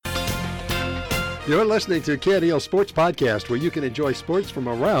You're listening to KNEL Sports Podcast, where you can enjoy sports from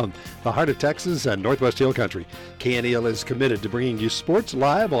around the heart of Texas and Northwest Hill Country. KNEL is committed to bringing you sports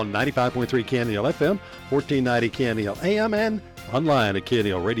live on 95.3 KNEL FM, 1490 KNEL AM, and online at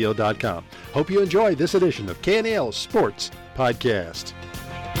KNELradio.com. Hope you enjoy this edition of KNEL Sports Podcast.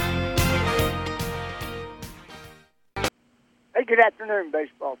 Hey, good afternoon,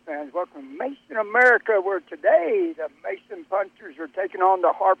 baseball fans. Welcome to Mason, America, where today the Mason Punchers are taking on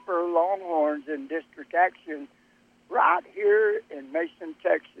the Harper Longhorns in district action right here in Mason,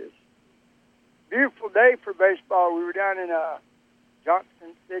 Texas. Beautiful day for baseball. We were down in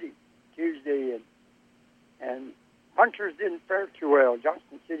Johnson City Tuesday, and Punchers didn't fare too well.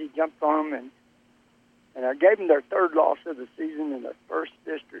 Johnson City jumped on them, and I gave them their third loss of the season in their first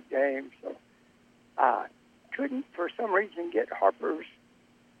district game. So couldn't, for some reason, get Harper's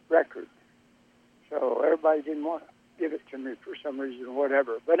record. So everybody didn't want to give it to me for some reason or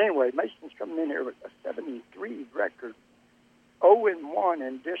whatever. But anyway, Mason's coming in here with a 73 record, 0-1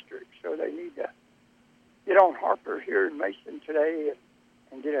 in district. So they need to get on Harper here in Mason today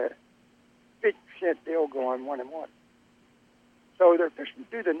and get a 50% deal going, 1-1. So they're fishing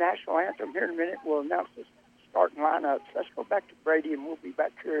through the national anthem here in a minute. We'll announce the starting lineups. Let's go back to Brady, and we'll be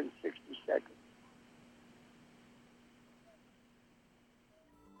back here in 60 seconds.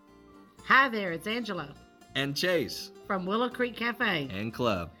 Hi there, it's Angelo. And Chase. From Willow Creek Cafe. And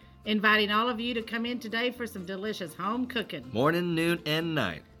Club. Inviting all of you to come in today for some delicious home cooking. Morning, noon, and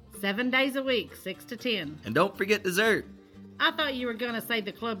night. 7 days a week, 6 to 10. And don't forget dessert. I thought you were going to say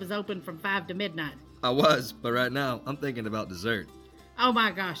the club is open from 5 to midnight. I was, but right now I'm thinking about dessert. Oh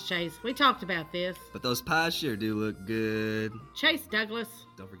my gosh, Chase, we talked about this. But those pies sure do look good. Chase Douglas.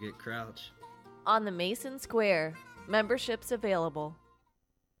 Don't forget Crouch. On the Mason Square, memberships available.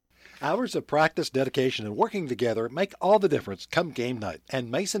 Hours of practice, dedication, and working together make all the difference come game night,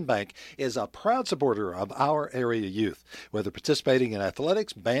 and Mason Bank is a proud supporter of our area youth. Whether participating in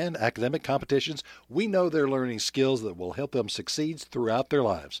athletics, band, academic competitions, we know they're learning skills that will help them succeed throughout their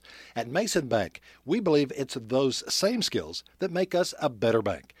lives. At Mason Bank, we believe it's those same skills that make us a better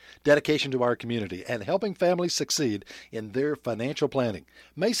bank. Dedication to our community and helping families succeed in their financial planning.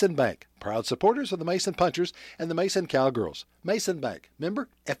 Mason Bank, proud supporters of the Mason Punchers and the Mason Cowgirls. Mason Bank, member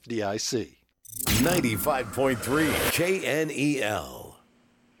FDIC. 95.3 KNEL.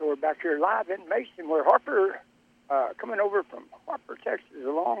 So we're back here live in Mason, where Harper, coming over from Harper, Texas,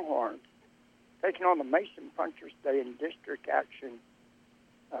 the Longhorns, taking on the Mason Punchers today in district action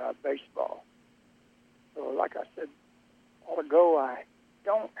baseball. So like I said a while ago, I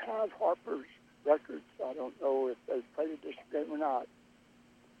don't have Harper's records. I don't know if they've played a district game or not.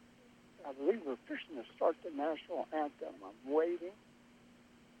 I believe we're fishing to start the national anthem. I'm waiting.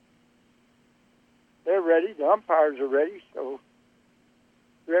 They're ready. The umpires are ready. So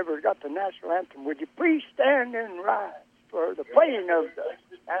whoever got the national anthem, would you please stand and rise for the playing of the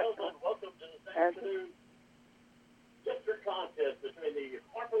national anthem? District contest between the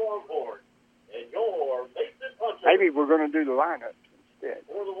Harper Longhorns and your Mason Punchers. Maybe we're going to do the lineups instead.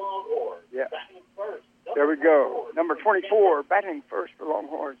 For the Longhorns. Yeah. Batting first. There we go. Number 24, batting first for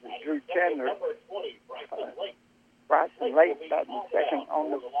Longhorns, is Drew Chandler. Number 20, Bryson Lake. Bryson Lake batting second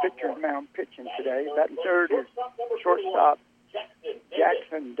on the pitcher's mound pitching today. Batting third is shortstop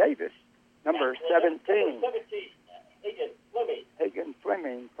Jackson Davis. Number 17, Hagan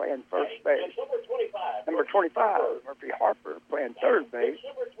Fleming playing first base. Number 25, Murphy Harper playing third base.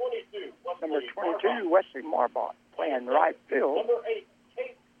 Number 22, Wesley Marbach playing right field.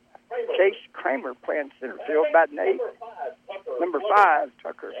 Chase Kramer playing center field, batting eighth. Number 5,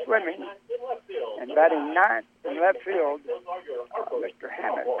 Tucker Fleming. And batting ninth in left field, Mr.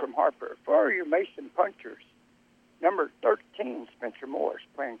 Hammett from Harper. For your Mason Punchers, number 13, Spencer Morris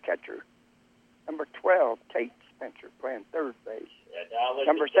playing catcher. Number 12, Tate Spencer playing third base.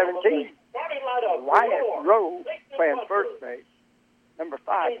 Number 17, Wyatt Rowe playing first base. Number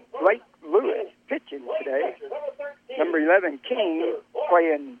 5, Blake Lewis pitching today. Number 11, King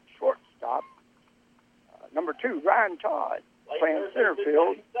playing shortstop. Number 2, Ryan Todd playing center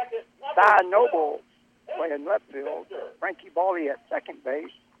field. Cy Noble playing left field. Frankie Bally at second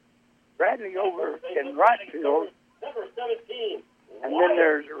base. Bradley over in right field. And then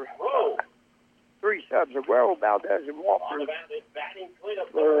there's 3 subs, Aguero, Valdez, and Walker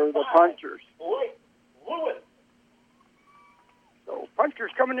for the Punchers. So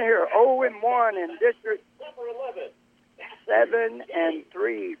Punchers coming in here 0-1 in district,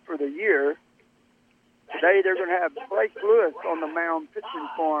 7-3 for the year. Today they're going to have Blake Lewis on the mound pitching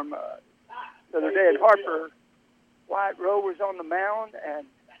for him. The other day at Harper, Wyatt Rowe was on the mound, and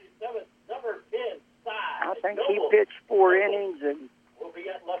I think he pitched 4 innings, and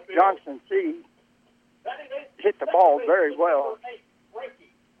Johnson City hit the ball very well.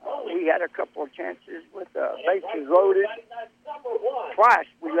 We had a couple of chances with bases loaded. Twice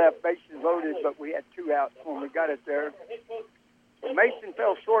we left bases loaded, but we had 2 outs when we got it there. So Mason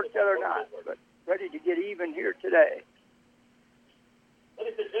fell short the other night, but ready to get even here today.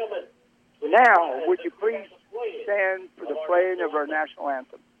 Now, would you please stand for the playing of our national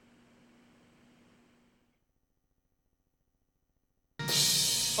anthem?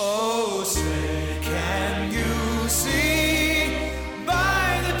 Oh, say, can you see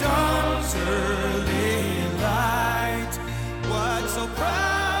by the dawn's early light what so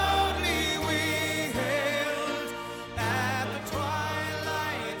proudly we hailed at the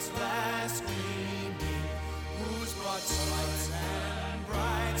twilight's last gleaming, whose broad stripes and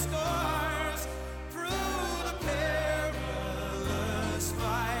bright stars through the perilous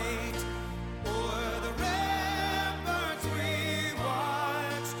fight o'er the ramparts we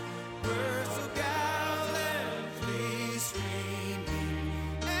watched were so gallantly streaming,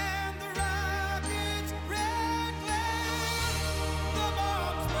 and the rocket's red glare, the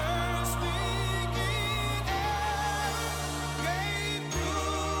bombs bursting in air, gave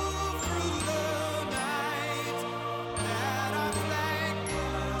proof through the night that our flag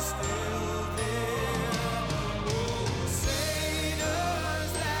was still there. Oh, say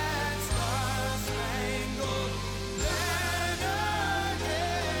does that star-spangled banner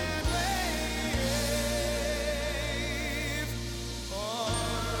yet wave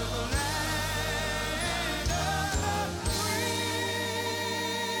o'er the land of the free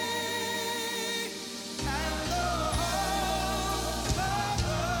and the home of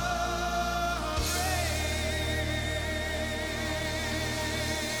the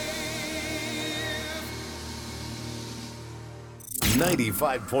brave.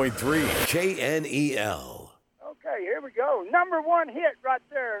 95.3 KNEL. Okay, here we go. Number 1 hit right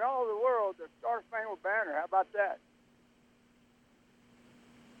there in all the world, the Star Spangled Banner. How about that?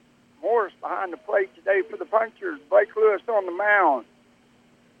 Morris behind the plate today for the Punchers. Blake Lewis on the mound.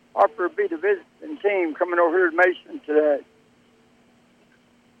 Harper will be the visiting team coming over here to Mason today.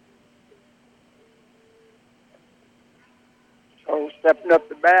 So stepping up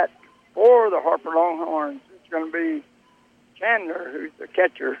the bat for the Harper Longhorns, it's going to be Chandler, who's the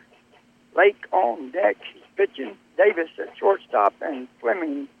catcher. Lake on deck, he's pitching. Davis at shortstop, and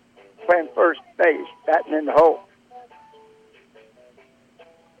Fleming playing first base, batting in the hole.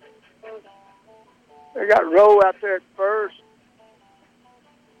 They got Rowe out there at first.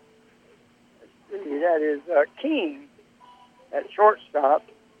 Let's see, that is King at shortstop.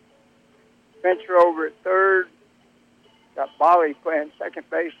 Venture over at third. Got Bolly playing second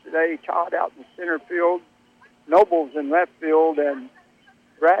base today. Todd out in center field. Nobles in left field, and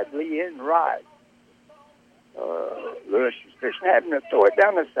Bradley in right. Lewis is fixing having to throw it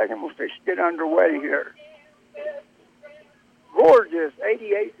down the second. We'll fix to get underway here. Gorgeous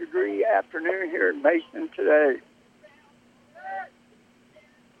 88-degree afternoon here in Mason today.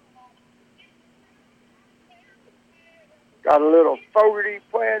 Got a little Fogarty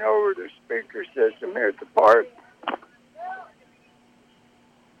playing over the speaker system here at the park.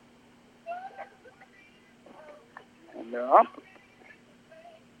 And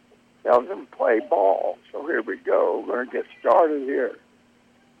tells them play ball. So here we go. We're going to get started here.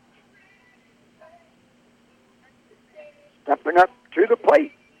 Stepping up to the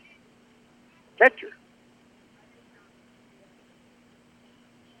plate. Catcher.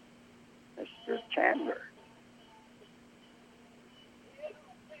 Mr. Chandler.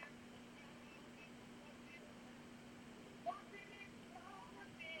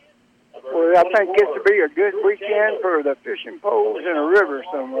 Well, I think this will be a good weekend for the fishing poles in a river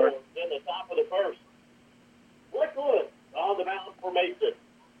somewhere. In the top of the first. Blake Lewis on the mound for Mason.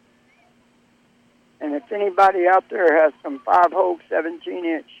 And if anybody out there has some 5-hole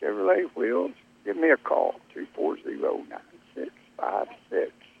 17-inch Chevrolet wheels, give me a call,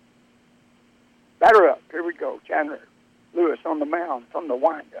 240-9656. Batter up. Here we go. Chandler Lewis on the mound from the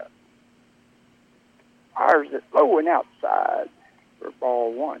windup. Fires it low and outside for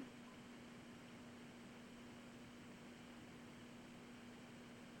ball 1.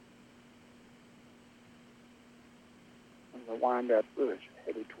 The wind-up Lewis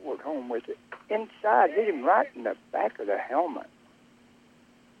headed toward home with it. Inside, hit him right in the back of the helmet.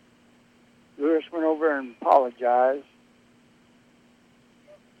 Lewis went over and apologized.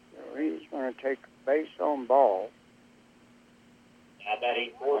 So he's going to take a base on ball. Now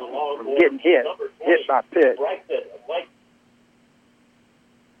batting for the Longhorns. From getting hit by pitch. Right there, Blake.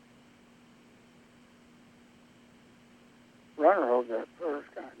 Runner over at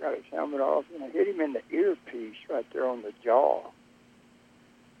first, kind of got his helmet off, and it hit him in the earpiece right there on the jaw.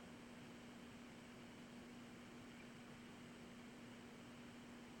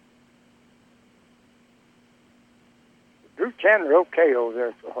 Chandler okay over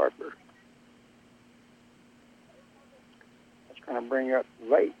there for Harper. That's going to bring up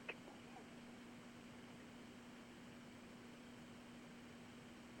Lake.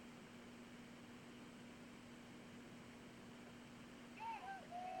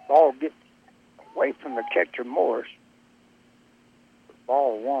 Ball gets away from the catcher Morris.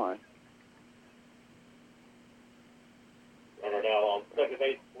 Ball one. Runner now on second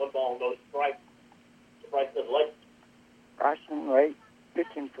base. 1 ball, no strike. Bryson Lake. Bryson Lake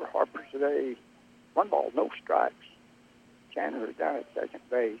pitching for Harper today. 1 ball, no strikes. Chandler is down at second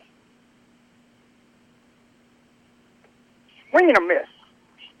base. Swing and a miss.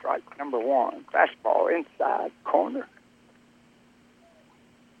 Strike number 1. Fastball inside corner.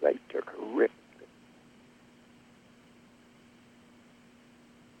 Lake took a rip.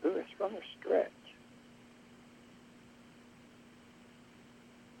 Lewis from the stretch.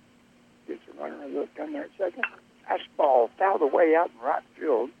 Gives the runner a look down there at second. Fastball fouled away out in right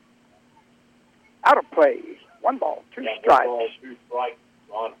field. Out of play. 1 ball, 2 strikes. 1 ball, 2 strikes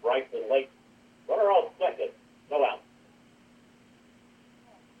on Bryson Lake. Runner on second. No out.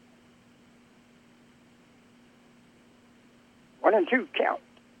 1 and 2 count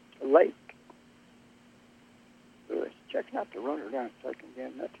to Lake. Lewis checking out the runner down at second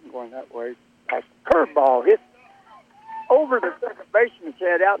again. Nothing going that way. Pass curveball hit over the second baseman's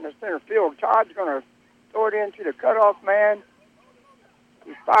head out in the center field. Todd's going to throw it into the cutoff man.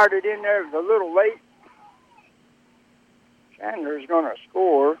 He fired it in there. It was a little late. Chandler's going to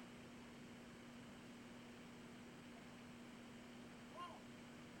score.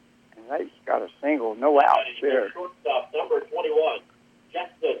 And Lake's got a single, no outs there. Shortstop number 21,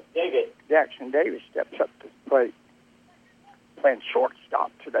 Jackson Davis. Jackson Davis steps up to the plate. Playing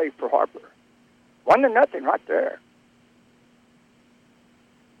shortstop today for Harper. 1-0 right there.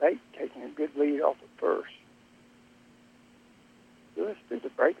 Lake taking a good lead off of first. Lewis threw the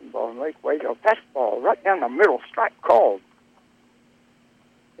breaking ball and Lake waited on fastball right down the middle. Strike called.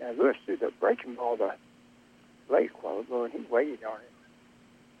 Yeah, Lewis threw the breaking ball to Lake a while ago and he waited on it.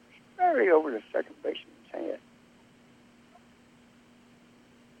 Very over the second baseman's head.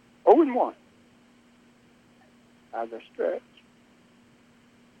 0-1. Out of the stretch.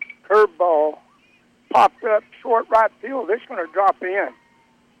 Curveball popped up short right field. It's going to drop in.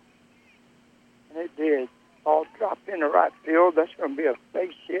 And it did. Ball dropped into right field. That's going to be a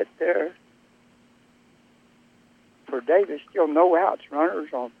base hit there. For Davis, still no outs. Runners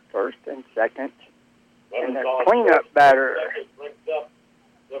on first and second. And their cleanup batter. Brings up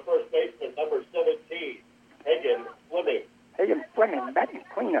the first baseman, number 17, Hagen Fleming. Hagen Fleming batting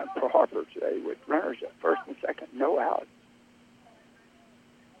cleanup for Harper today with runners at first and second, no outs.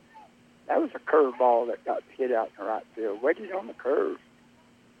 That was a curveball that got hit out in the right field. Waited on the curve.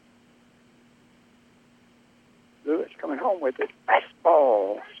 Lewis coming home with it.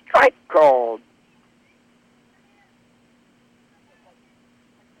 Fastball. Strike called.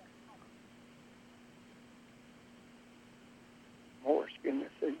 Morris getting the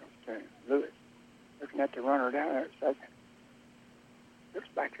signals to him. Lewis looking at the runner down there at second. Looks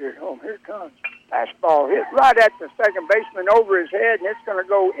back here at home. Here it comes. Fastball hit right at the second baseman over his head, and it's going to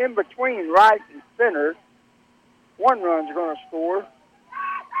go in between right and center. 1 run's going to score.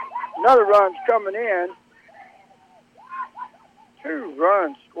 Another run's coming in. 2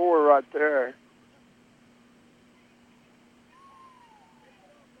 runs score right there.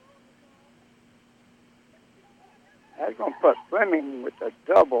 That's going to put Fleming with a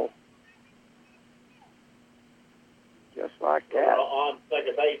double. Just like that. On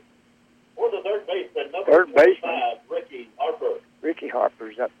second base. For the third baseman, number Third baseman. 25, Ricky Harper. Ricky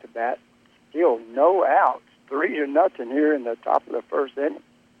Harper's up to bat. Still no outs. 3-0 here in the top of the first inning.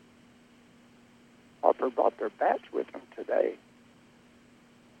 Harper brought their bats with them today.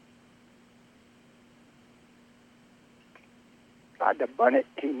 Tried to bunt it.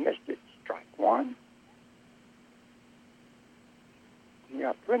 He missed it. Strike 1. You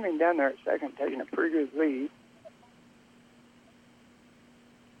got Fleming down there at second, taking a pretty good lead.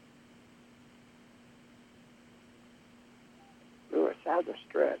 Lewis out the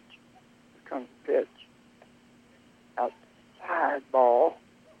stretch. Here comes the pitch. Outside ball.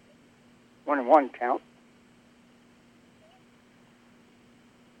 1-1 count.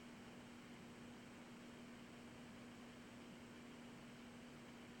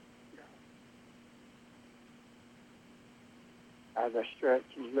 Out of the stretch,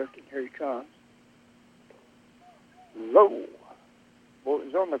 he's looking. Here he comes. Low. Ball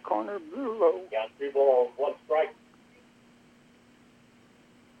is on the corner, blew low. Got 2 balls, 1 strike.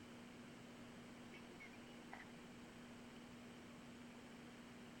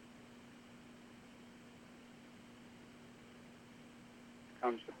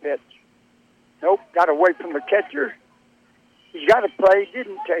 comes the pitch. Nope, got away from the catcher. He's got to play,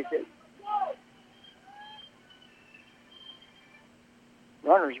 didn't take it.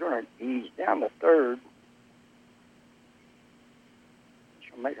 Runner's going to ease down to third.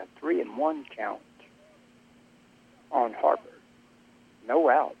 She'll make a 3-1 count on Harper. No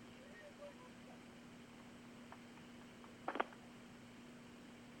out.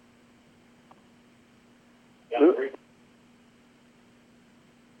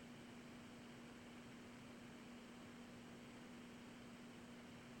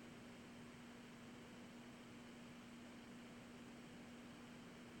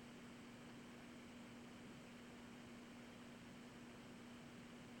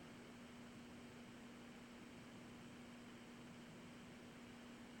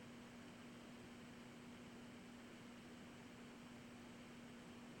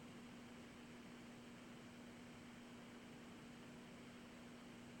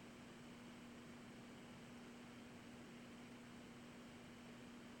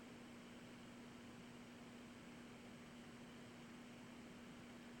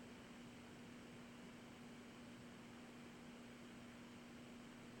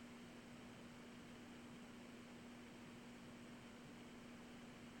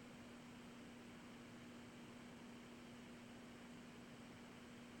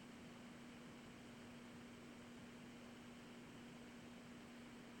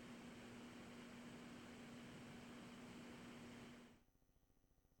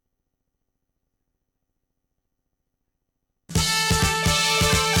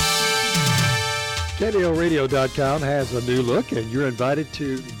 KNELradio.com has a new look, and you're invited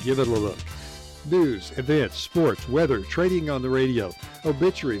to give it a look. News, events, sports, weather, trading on the radio,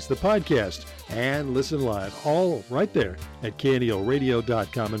 obituaries, the podcast, and listen live, all right there at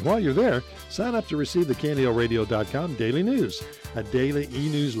KNELradio.com. And while you're there, sign up to receive the KNELradio.com daily news, a daily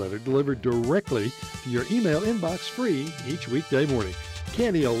e-newsletter delivered directly to your email inbox free each weekday morning.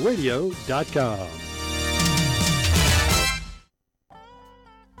 KNELradio.com.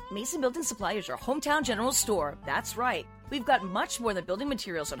 Mason Building Supply is your hometown general store. That's right. We've got much more than building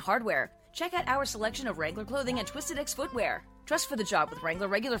materials and hardware. Check out our selection of Wrangler clothing and Twisted X footwear. Dress for the job with Wrangler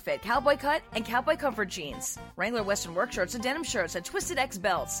Regular Fit, Cowboy Cut, and Cowboy Comfort jeans. Wrangler Western work shirts and denim shirts and Twisted X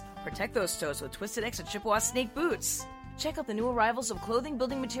belts. Protect those toes with Twisted X and Chippewa snake boots. Check out the new arrivals of clothing,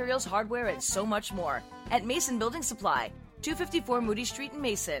 building materials, hardware, and so much more at Mason Building Supply, 254 Moody Street in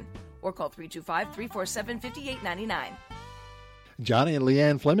Mason, or call 325-347-5899. Johnny and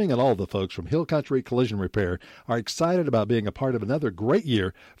Leanne Fleming and all the folks from Hill Country Collision Repair are excited about being a part of another great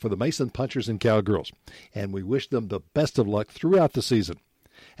year for the Mason Punchers and Cowgirls, and we wish them the best of luck throughout the season.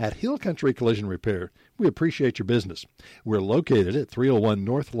 At Hill Country Collision Repair, we appreciate your business. We're located at 301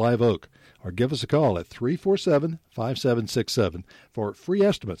 North Live Oak, or give us a call at 347-5767 for free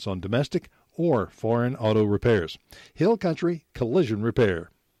estimates on domestic or foreign auto repairs. Hill Country Collision Repair.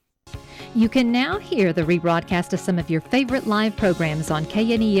 You can now hear the rebroadcast of some of your favorite live programs on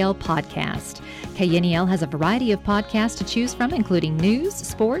KNEL Podcast. KNEL has a variety of podcasts to choose from, including news,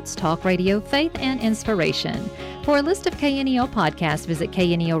 sports, talk radio, faith, and inspiration. For a list of KNEL podcasts, visit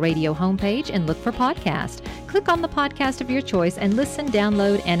KNEL Radio homepage and look for podcast. Click on the podcast of your choice and listen,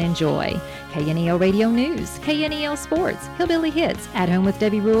 download, and enjoy. KNEL Radio News, KNEL Sports, Hillbilly Hits, At Home with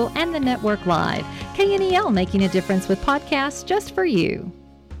Debbie Rule, and the Network Live. KNEL, making a difference with podcasts just for you.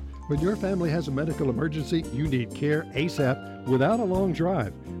 When your family has a medical emergency, you need care ASAP without a long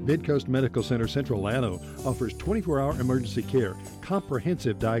drive. Midcoast Medical Center Central Llano offers 24-hour emergency care,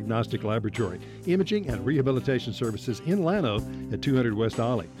 comprehensive diagnostic laboratory, imaging, and rehabilitation services in Llano at 200 West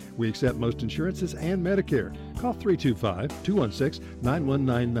Ollie. We accept most insurances and Medicare. Call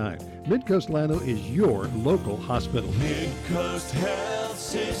 325-216-9199. Midcoast Llano is your local hospital. Midcoast Health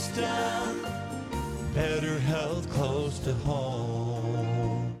System, better health close to home.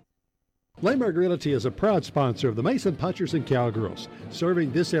 Lamberg Realty is a proud sponsor of the Mason Punchers and Cowgirls.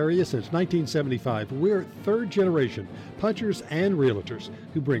 Serving this area since 1975, we're third-generation punchers and realtors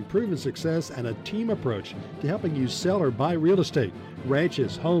who bring proven success and a team approach to helping you sell or buy real estate,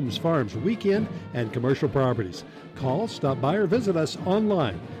 ranches, homes, farms, weekend, and commercial properties. Call, stop by, or visit us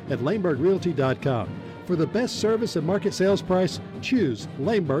online at LambergRealty.com. For the best service and market sales price, choose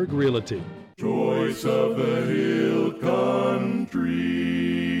Lamberg Realty. Choice of the Hill Country.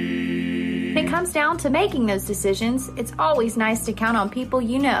 When it comes down to making those decisions, it's always nice to count on people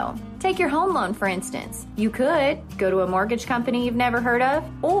you know. Take your home loan, for instance. You could go to a mortgage company you've never heard of,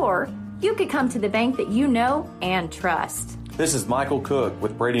 or you could come to the bank that you know and trust. This is Michael Cook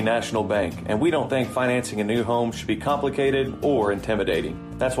with Brady National Bank, and we don't think financing a new home should be complicated or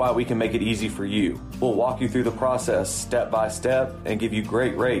intimidating. That's why we can make it easy for you. We'll walk you through the process step by step and give you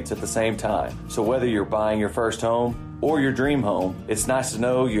great rates at the same time. So whether you're buying your first home or your dream home, it's nice to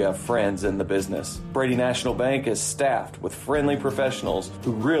know you have friends in the business. Brady National Bank is staffed with friendly professionals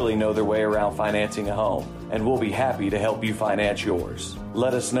who really know their way around financing a home, and we'll be happy to help you finance yours.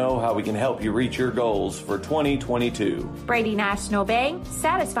 Let us know how we can help you reach your goals for 2022. Brady National Bank,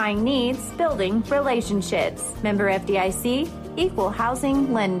 satisfying needs, building relationships. Member FDIC, equal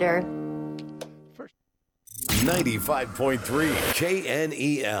housing lender. 95.3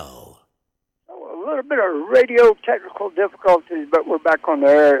 KNEL. A little bit of radio technical difficulties, but we're back on the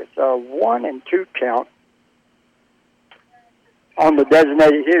air. It's a 1 and 2 count on the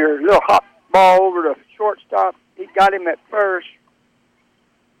designated hitter. A little hop ball over the shortstop. He got him at first.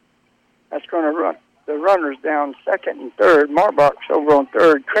 That's going to run the runners down second and third. Marbach's over on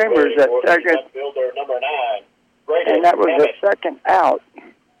third. Kramer's at second. Fielder number 9. And that was the second out.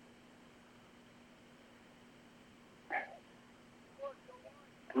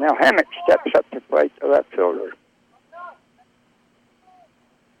 Now Hammock steps up to plate the left fielder.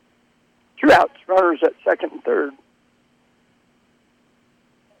 2 outs, runners at second and third.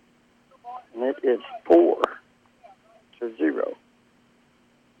 And it is 4-0.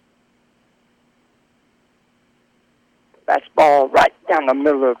 Fastball right down the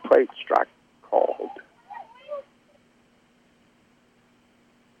middle of the plate, strike called.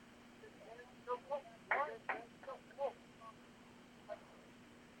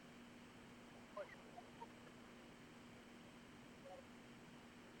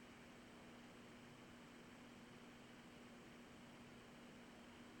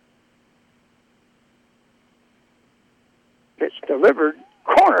 Pitch delivered.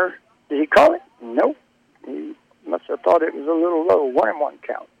 Corner. Did he call it? Nope. He must have thought it was a little low. 1-1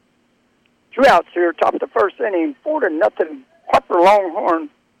 count. 2 outs here, top of the first inning. 4-0. Harper Longhorn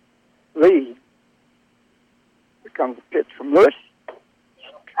lead. Here comes a pitch from Lewis.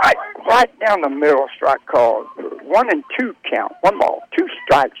 Right down the middle, strike called. 1-2 count. 1 ball, 2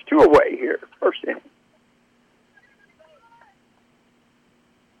 strikes, 2 away here. First inning.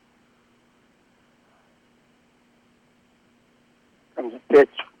 Comes a pitch.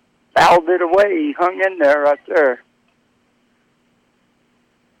 Fouled it away. He hung in there right there.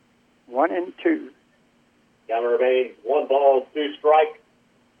 1-2. Count remains 1 ball, 2 strikes.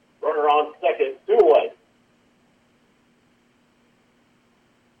 Runner on second, 2 away.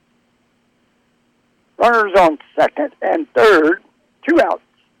 Runners on second and third. 2 outs.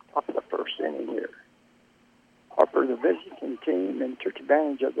 Top of the first inning here. Harper, the visiting team, and took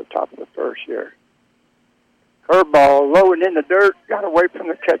advantage of the top of the first here. Curveball low and in the dirt. Got away from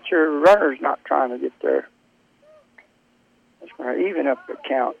the catcher. Runner's not trying to get there. It's going to even up the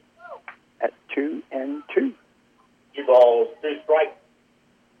count at 2-2. 2 balls, 2 strikes.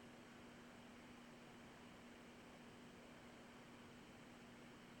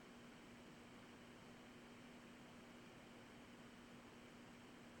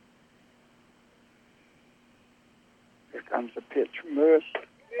 Here comes the pitch from Lewis.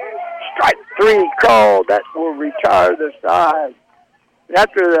 Strike 3 called. That will retire the side.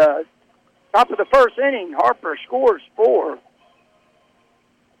 After the top of the first inning, Harper scores 4.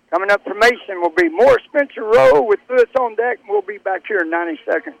 Coming up for Mason will be more Spencer Rowe with Lewis on deck. We'll be back here in 90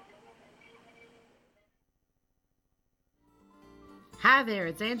 seconds. Hi there,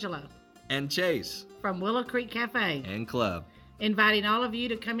 it's Angela. And Chase. From Willow Creek Cafe. And Club. Inviting all of you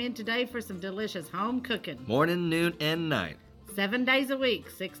to come in today for some delicious home cooking. Morning, noon, and night. 7 days a week,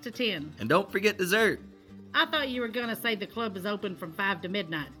 6 to 10. And don't forget dessert. I thought you were going to say the club is open from 5 to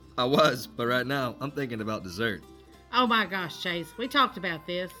midnight. I was, but right now I'm thinking about dessert. Oh my gosh, Chase, we talked about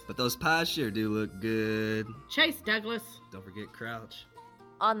this. But those pies sure do look good. Chase Douglas. Don't forget Crouch.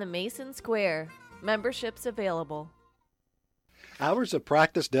 On the Mason Square. Memberships available. Hours of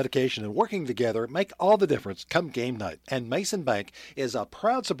practice, dedication, and working together make all the difference come game night. And Mason Bank is a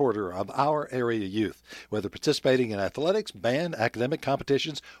proud supporter of our area youth. Whether participating in athletics, band, academic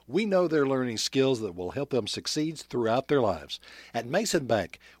competitions, we know they're learning skills that will help them succeed throughout their lives. At Mason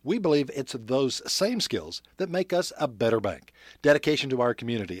Bank, we believe it's those same skills that make us a better bank. Dedication to our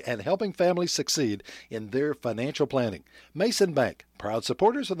community and helping families succeed in their financial planning. Mason Bank, proud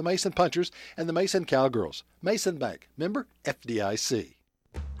supporters of the Mason Punchers and the Mason Cowgirls. Mason Bank, member FDIC.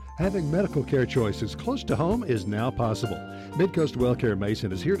 Having medical care choices close to home is now possible. Midcoast WellCare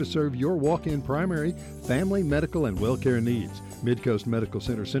Mason is here to serve your walk-in primary, family, medical, and WellCare needs. Midcoast Medical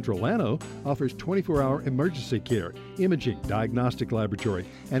Center Central Llano offers 24-hour emergency care, imaging, diagnostic laboratory,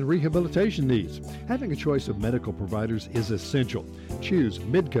 and rehabilitation needs. Having a choice of medical providers is essential. Choose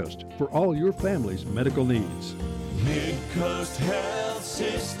Midcoast for all your family's medical needs. Midcoast Health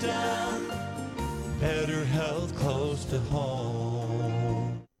System, better health close to home.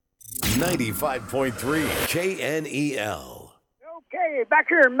 95.3 KNEL. Okay, back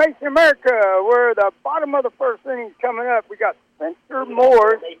here in Mason, America, we're the bottom of the first inning coming up. We got Spencer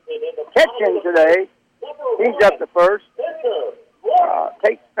Moore catching today. He's up to first.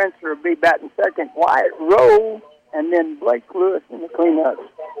 Tate Spencer will be batting second. Wyatt Rowe, and then Blake Lewis in the cleanup.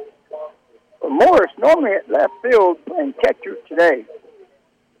 Morris normally at left field playing catcher today.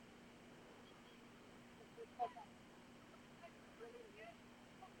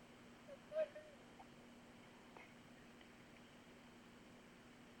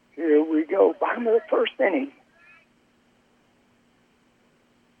 Here we go, bottom of the first inning.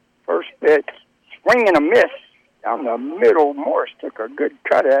 First pitch, swing and a miss down the middle. Morris took a good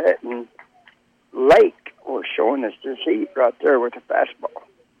cut at it, and Lake was showing us his heat right there with the fastball.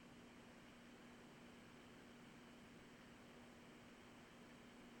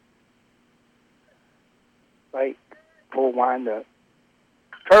 Lake, full wind up.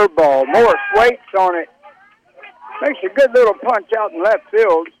 Curveball, Morris waits on it. Makes a good little punch out in left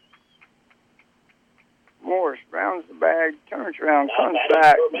field. Morris rounds the bag, turns around, comes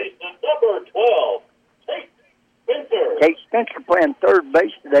back. Number 12, Tate Spencer. Tate Spencer playing third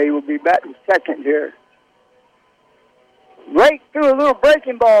base today. Will be batting second here. Lake threw a little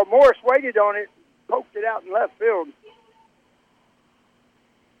breaking ball. Morris waited on it, poked it out in left field.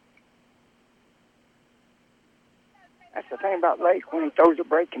 That's the thing about Lake. When he throws a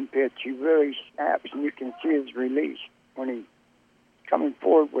breaking pitch, he really snaps, and you can see his release when he's coming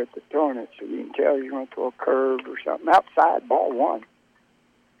forward with the throwing it, so you can tell he's going to throw a curve or something. Outside, ball one.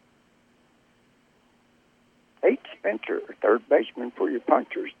 Tate Spencer, third baseman for your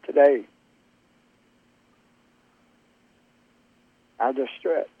punchers today. Out of the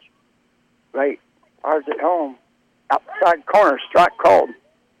stretch. Lake fires it home. Outside corner, strike called.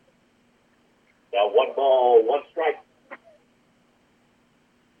 Now 1 ball, 1 strike.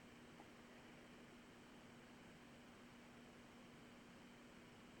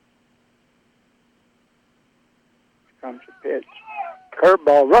 Comes the pitch.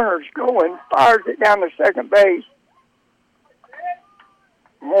 Curveball, runner's going, fires it down to second base.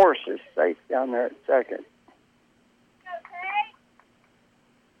 Morris is safe down there at second.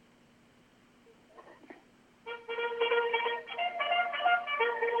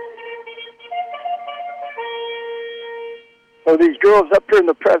 So these girls up here in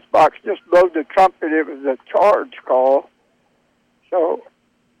the press box just blew the trumpet. It was a charge call. So,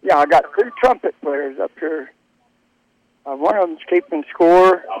 yeah, I got 2 trumpet players up here. One of them's keeping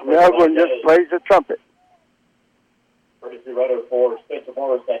score. The other one just plays the trumpet. Courtesy runner for Spencer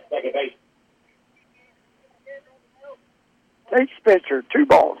Morris at second base. Tate Spencer, 2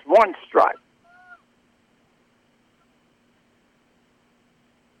 balls, 1 strike.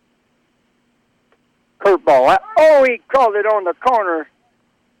 Curveball. Oh, he called it on the corner.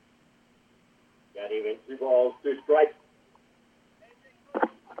 Got even 2 balls, 2 strikes.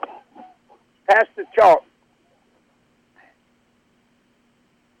 Past the chalk.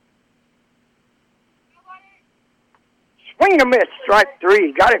 Swing and a miss, strike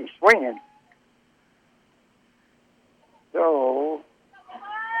 3. Got him swinging. So,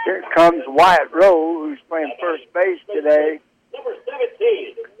 here comes Wyatt Rowe, who's playing first base today. Number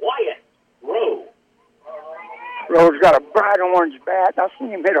 17, Wyatt Rowe. Rowe's got a bright orange bat. I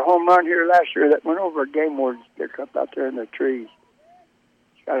seen him hit a home run here last year that went over a game warden's pickup out there in the trees.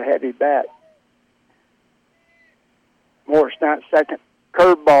 He's got a heavy bat. Morris down at second.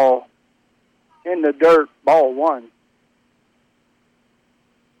 Curveball in the dirt, ball 1.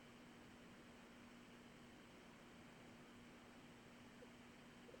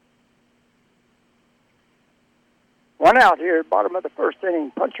 One out here, bottom of the first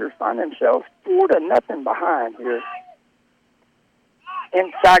inning. Punchers find themselves 4-0 behind here.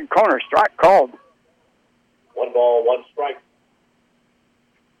 Inside corner, strike called. 1 ball, 1 strike.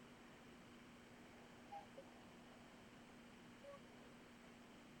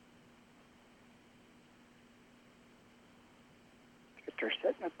 Pitcher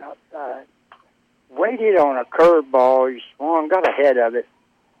sitting up outside. Waited on a curveball. He swung, got ahead of it.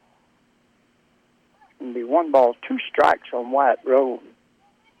 It'll be 1 ball, 2 strikes on Wyatt Rowe.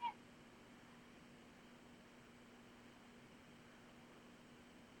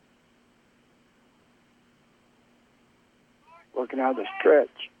 working out of the stretch.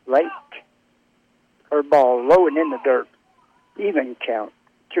 Late. Curveball low and in the dirt. Even count.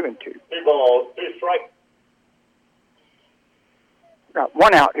 2-2. 3 balls, 2 strikes. Got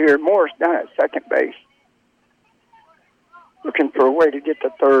one out here. Morris down at second base. Looking for a way to get to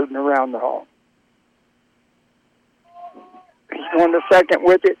third and around the home. He's going to second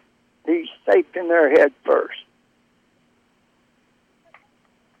with it. He's safe in their head first.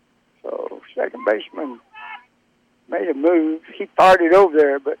 So second baseman made a move. He fired it over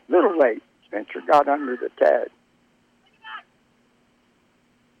there, but a little late. Spencer got under the tag.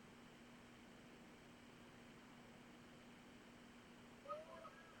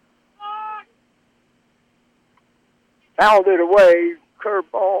 Fouled it away.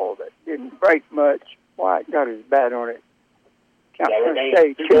 Curveball that didn't break much. White got his bat on it. Count's going to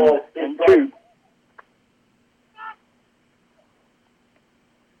stay 2-2.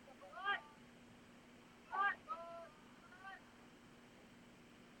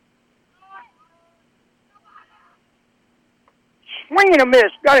 Swing and a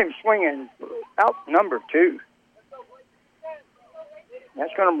miss. Got him swinging out number 2.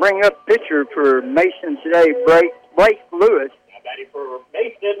 That's going to bring up pitcher for Mason today, Blake Lewis. Now batting for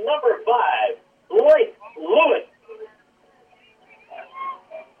Mason, number 5, Blake Lewis.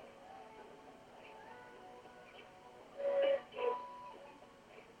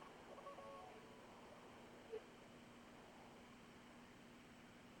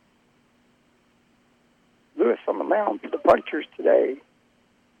 Lewis on the mound for the Punchers today.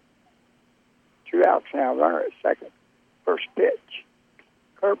 2 outs now, runner at second. First pitch.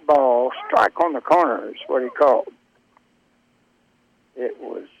 Curveball, strike on the corner is what he called. It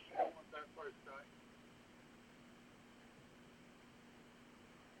was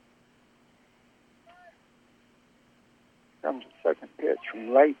comes the second pitch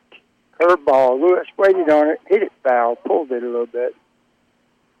from late. Curveball, Lewis waited on it, hit it foul, pulled it a little bit.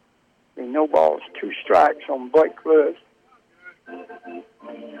 No balls, 2 strikes on Blake Lewis.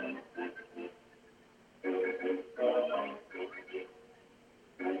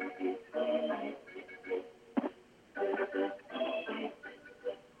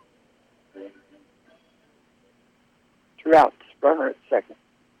 Two outs, runner at second.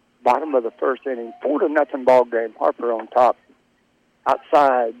 Bottom of the first inning, 4-0 ball game. Harper on top.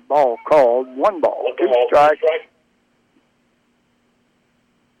 Outside, ball called. 1 ball, 2 strikes.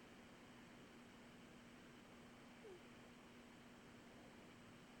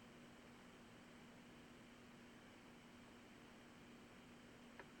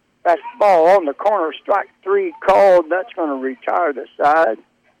 Fastball on the corner, strike 3 called. That's going to retire the side.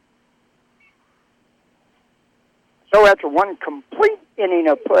 So after 1 complete inning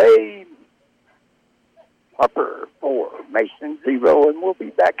of play, Harper 4, Mason 0, and we'll be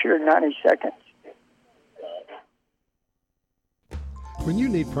back here in 90 seconds. When you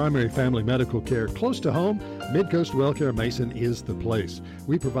need primary family medical care close to home, Midcoast WellCare Mason is the place.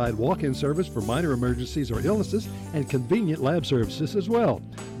 We provide walk-in service for minor emergencies or illnesses and convenient lab services as well.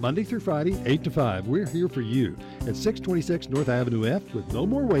 Monday through Friday, 8 to 5, we're here for you at 626 North Avenue F with no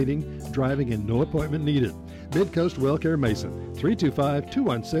more waiting, driving, and no appointment needed. Midcoast WellCare Mason,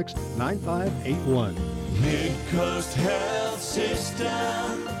 325-216-9581. Midcoast Health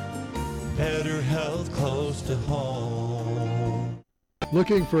System, better health close to home.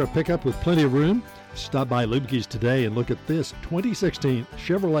 Looking for a pickup with plenty of room? Stop by Lubke's today and look at this 2016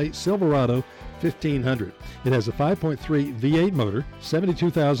 Chevrolet Silverado 1500. It has a 5.3 V8 motor,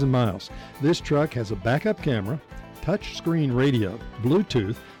 72,000 miles. This truck has a backup camera, touch screen radio,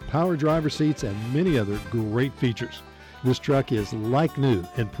 Bluetooth, power driver seats, and many other great features. This truck is like new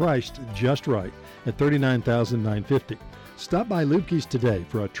and priced just right at $39,950. Stop by Lubke's today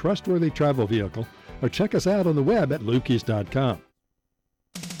for a trustworthy travel vehicle or check us out on the web at lubkes.com.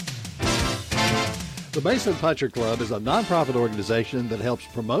 The Mason Puncher Club is a nonprofit organization that helps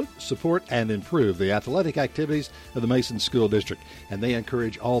promote, support, and improve the athletic activities of the Mason School District, and they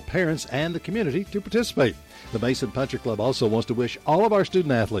encourage all parents and the community to participate. The Mason Puncher Club also wants to wish all of our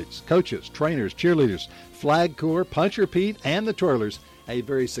student athletes, coaches, trainers, cheerleaders, Flag Corps, Puncher Pete, and the twirlers a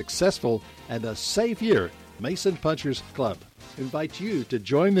very successful and a safe year. Mason Punchers Club invites you to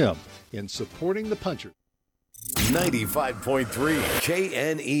join them in supporting the Punchers. 95.3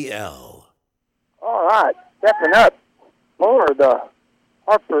 KNEL. All right, stepping up for the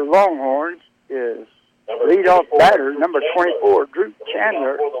Harper Longhorns is leadoff batter, number 24, Drew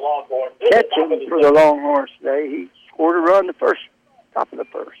Chandler, catching for the Longhorns today. He scored a run the first, top of the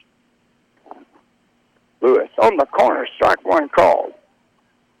first. Lewis on the corner, strike 1 called.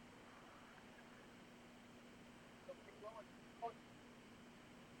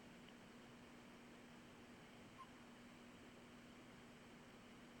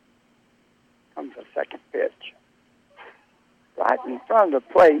 comes the second pitch. Right in front of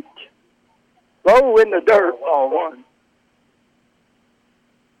the plate. Low in the dirt, ball one.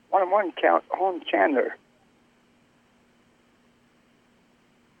 1-1 count on Chandler.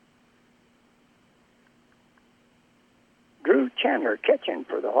 Drew Chandler catching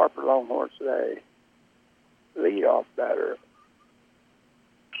for the Harper Longhorns today. Leadoff batter.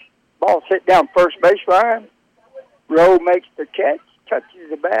 Ball hit down first baseline. Rowe makes the catch, touches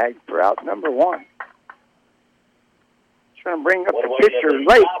the bag for out number 1. He's going to bring up the pitcher,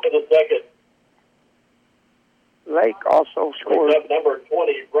 Lake. Top of the second. Lake also scored Up number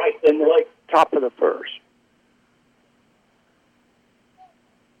 20, Bryson in the Lake. top of the first.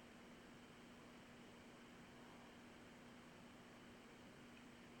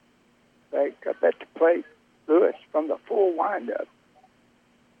 Lake up at the plate. Lewis from the full windup.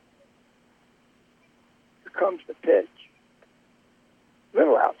 Here comes the pitch.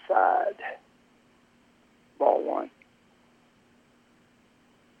 Little outside. Ball 1.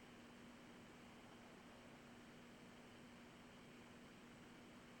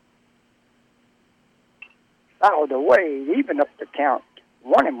 Fouled away, even up the count.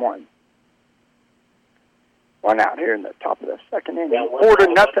 1-1. One out here in the top of the second inning.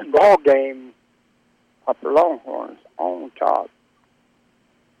 4-0 ball game. Upper Longhorns on top.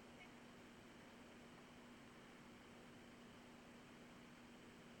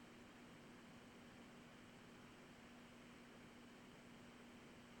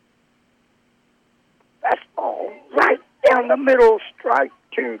 Fastball right down the middle. Strike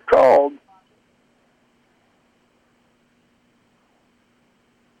 2 called.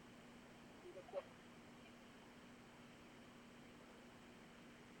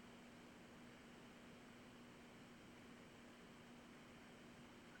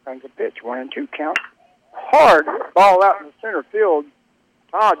 Comes a pitch, 1-2 count. Hard ball out in the center field.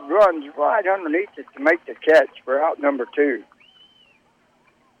 Todd runs right underneath it to make the catch for out number 2.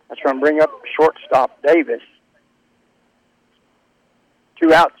 That's going to bring up shortstop Davis.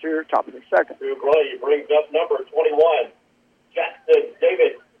 2 outs here, top of the second. To play brings up number 21, Jackson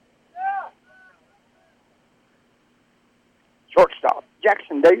Davis. Shortstop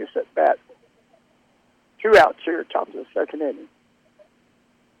Jackson Davis at bat. 2 outs here, top of the second inning.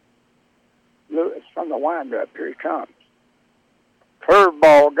 Lewis from the windup. Here he comes.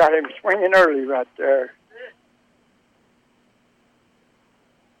 Curveball got him swinging early right there.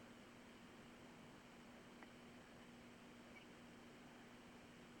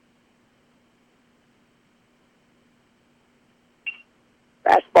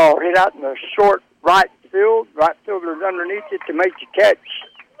 Fastball hit out in the short right field. Right fielder's underneath it to make the catch.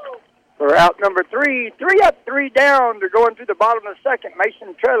 For out number 3, 3 up, 3 down. They're going through the bottom of the second.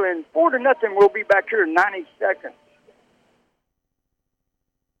 Mason trailing 4-0. We'll be back here in 90 seconds.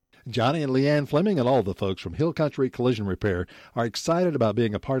 Johnny and Leanne Fleming and all the folks from Hill Country Collision Repair are excited about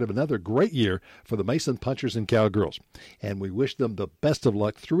being a part of another great year for the Mason Punchers and Cowgirls, and we wish them the best of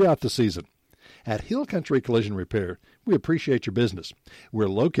luck throughout the season. At Hill Country Collision Repair, we appreciate your business. We're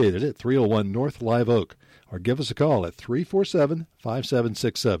located at 301 North Live Oak, or give us a call at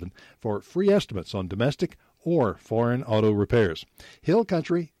 347-5767 for free estimates on domestic or foreign auto repairs. Hill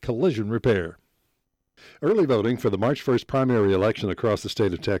Country Collision Repair. Early voting for the March 1st primary election across the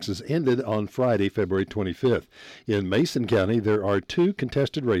state of Texas ended on Friday, February 25th. In Mason County, there are 2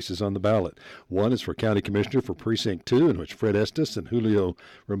 contested races on the ballot. One is for County Commissioner for Precinct 2, in which Fred Estes and Julio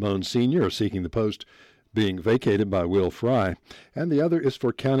Ramon Sr. are seeking the post being vacated by Will Fry, and the other is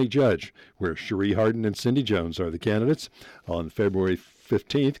for County Judge, where Cherie Harden and Cindy Jones are the candidates. On February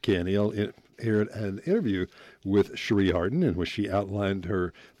 15th, KNEL aired an interview with Cherie Harden in which she outlined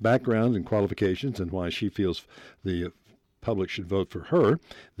her background and qualifications and why she feels the public should vote for her.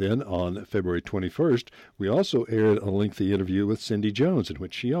 Then on February 21st, we also aired a lengthy interview with Cindy Jones in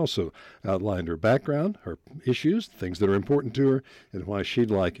which she also outlined her background, her issues, things that are important to her, and why she'd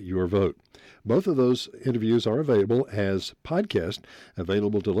like your vote. Both of those interviews are available as podcast,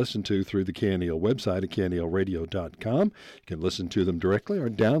 available to listen to through the KNEL website at knelradio.com. You can listen to them directly or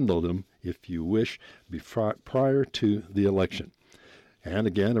download them if you wish prior to the election. And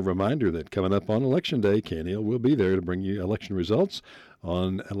again, a reminder that coming up on Election Day, KNEL will be there to bring you election results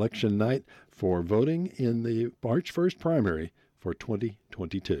on election night for voting in the March 1st primary for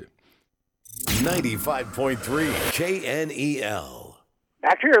 2022. 95.3 KNEL.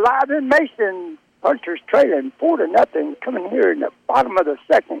 Back here live in Mason. Punchers trailing 4-0 coming here in the bottom of the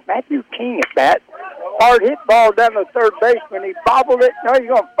second. Matthew King at bat. Hard hit ball down the third baseman. He bobbled it. No, he's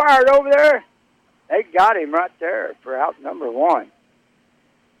going to fire it over there. They got him right there for out number 1.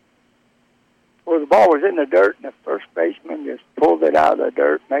 Well, the ball was in the dirt, and the first baseman just pulled it out of the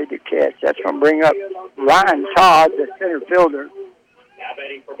dirt, made the catch. That's going to bring up Ryan Todd, the center fielder. Now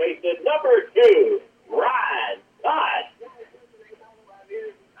batting for baseman number 2, Ryan Todd.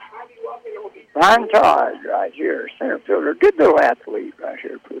 Ryan Todd right here, center fielder. Good little athlete right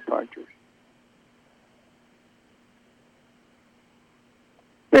here for the Punchers.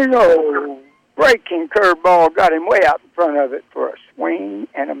 Big old breaking curveball got him way out in front of it for a swing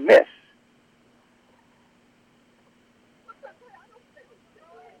and a miss.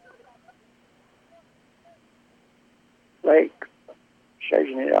 Blake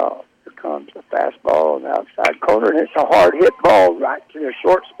shaking it off. Here comes the fastball on the outside corner, and it's a hard hit ball right to the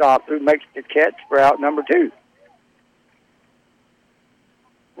shortstop who makes the catch for out number 2.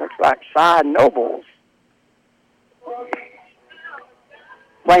 Looks like Cy Nobles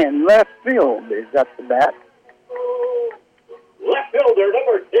playing left field is up the bat. Left fielder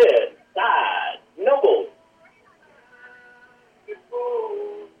number 10, Cy Nobles.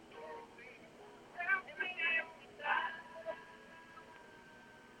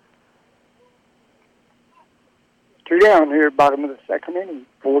 Two down here, bottom of the second inning.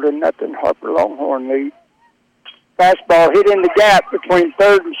 4-0, Harper Longhorn lead. Fastball hit in the gap between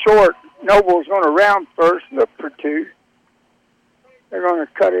third and short. Noble's going to round first, look for 2. They're going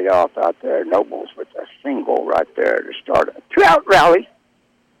to cut it off out there. Nobles with a single right there to start a 2-out rally.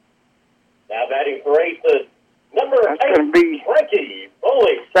 Now batting for aces, number 8, That's going to be Frankie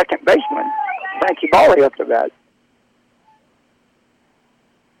Foley. second baseman, Frankie Bally up the bat.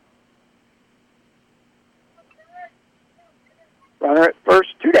 Runner at first,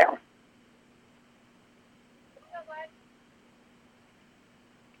 2 down.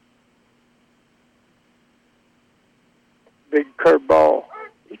 Big curveball.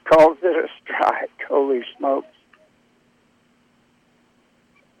 He calls it a strike. Holy smokes.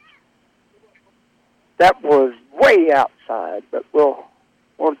 That was way outside, but we'll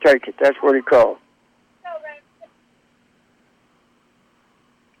take it. That's what he called.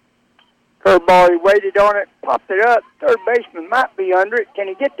 Curveball, he waited on it, popped it up. Third baseman might be under it. Can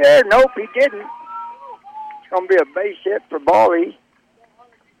he get there? Nope, he didn't. It's going to be a base hit for Bally.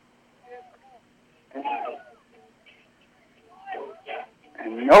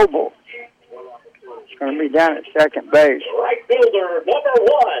 And Noble is going to be down at second base. Right fielder number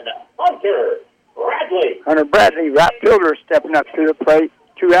 1, Hunter Bradley. Hunter Bradley, right fielder, stepping up to the plate.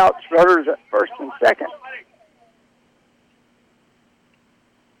 2 outs, runners at first and second.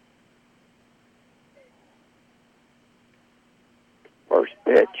 First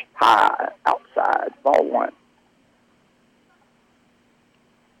pitch, high, outside, ball 1.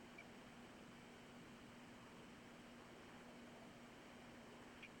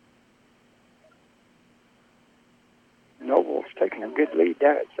 Noble's taking a good lead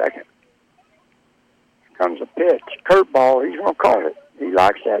down at second. Here comes a pitch, curveball, he's going to call it. He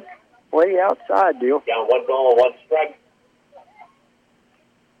likes that way outside deal. Down 1 ball, 1 strike.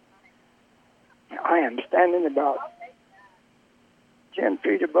 I am standing about 10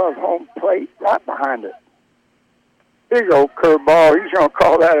 feet above home plate, right behind it. Big old curveball. He's going to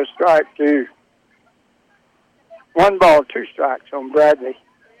call that a strike, too. 1 ball, 2 strikes on Bradley.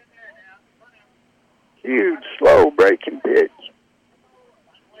 Huge, slow breaking pitch.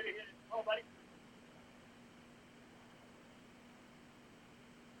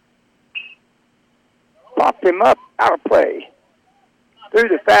 Popped him up, out of play. Threw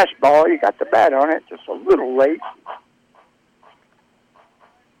the fastball. He got the bat on it, just a little late.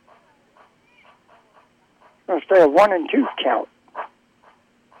 Going to stay a 1-2 count.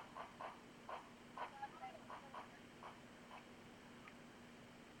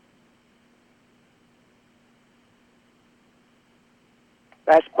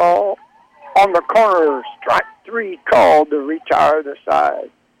 Fastball on the corner, strike 3 called to retire the side.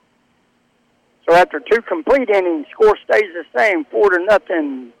 So after 2 complete innings, score stays the same,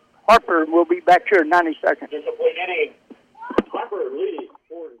 4-0. Harper will be back here in 90 seconds. Complete inning. Harper leading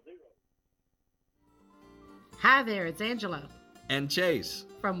 4-0. Hi there, it's Angela And Chase.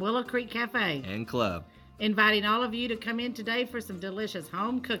 from Willow Creek Cafe, And Club. inviting all of you to come in today for some delicious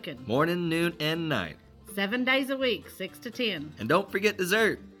home cooking. Morning, noon, and night. 7 days a week, 6 to 10. And don't forget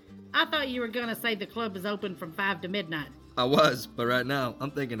dessert. I thought you were going to say the club is open from 5 to midnight. I was, but right now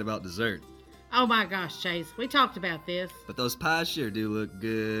I'm thinking about dessert. Oh my gosh, Chase, we talked about this. But those pies sure do look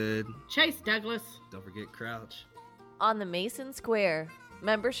good. Chase Douglas. Don't forget Crouch. On the Mason Square.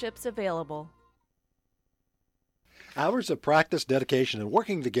 Memberships available. Hours of practice, dedication, and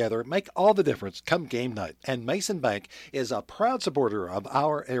working together make all the difference come game night. And Mason Bank is a proud supporter of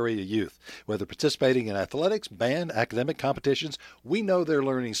our area youth. Whether participating in athletics, band, academic competitions, we know they're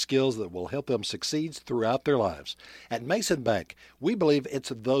learning skills that will help them succeed throughout their lives. At Mason Bank, we believe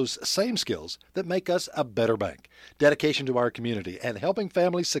it's those same skills that make us a better bank. Dedication to our community and helping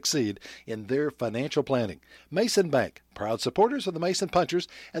families succeed in their financial planning. Mason Bank, proud supporters of the Mason Punchers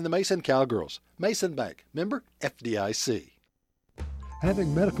and the Mason Cowgirls. Mason Bank, member FDIC.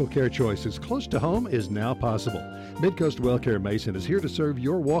 Having medical care choices close to home is now possible. Midcoast WellCare Mason is here to serve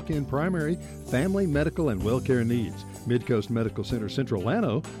your walk-in primary, family, medical, and WellCare needs. Midcoast Medical Center Central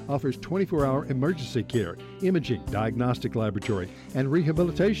Llano offers 24-hour emergency care, imaging, diagnostic laboratory, and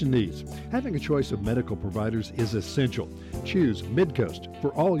rehabilitation needs. Having a choice of medical providers is essential. Choose Midcoast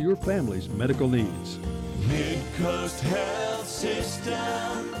for all your family's medical needs. Midcoast Health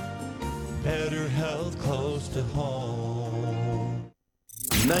System, better health close to home.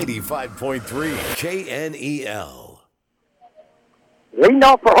 95.3 KNEL. Leading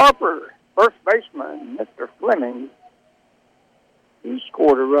off for Harper, first baseman, Mr. Fleming. He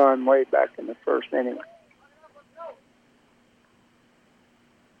scored a run way back in the first inning.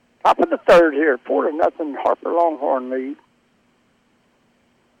 Top of the third here, 4-0 Harper Longhorn lead.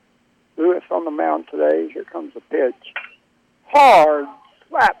 Lewis on the mound today. Here comes the pitch. Hard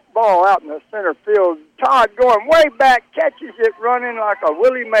slap ball out in the center field. Todd going way back, catches it running like a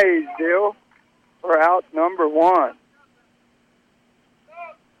Willie Mays deal for out number one.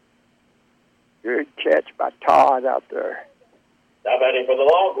 Good catch by Todd out there. Now batting for the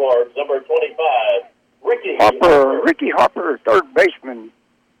Longhorns, number 25, Ricky Harper. Ricky Harper, third baseman,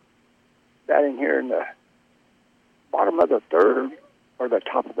 batting here in the bottom of the third, or the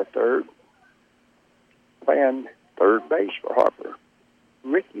top of the third, playing third base for Harper.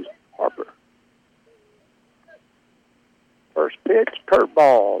 Ricky Harper. First pitch,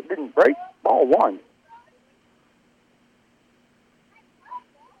 curveball, didn't break, ball one.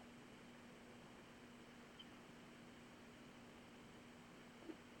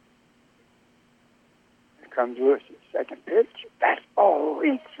 Here comes Lewis' second pitch, fastball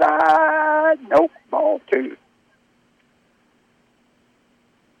inside, nope, ball two.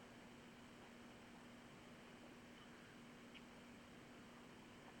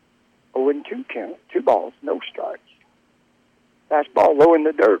 And 2 count, 2 balls, no strikes. Fastball low in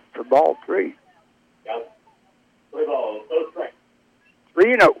the dirt for ball 3. Count 3 balls, no strikes. 3-0.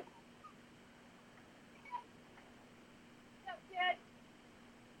 Here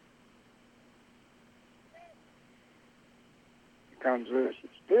comes Lewis's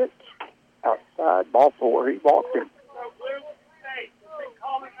pitch. Outside, ball 4. He walked him. Hey,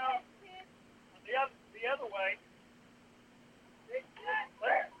 calling up the other way.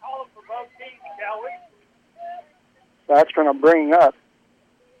 Let's call them for both teams, shall we? That's going to bring up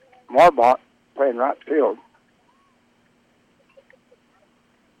Marbach playing right field.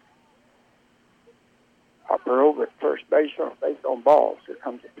 Harper over at first base on balls. Here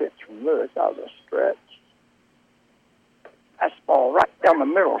comes a pitch from Lewis out of the stretch. That's ball right down the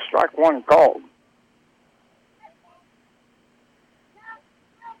middle. Strike one called.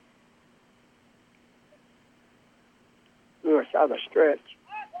 Lewis out of the stretch.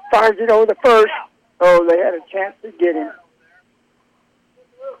 Fires it over the first. Oh, they had a chance to get him.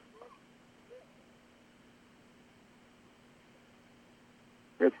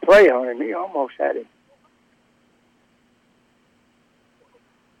 Good play on him. He almost had him.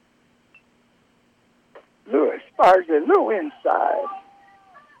 Lewis fires it a little inside.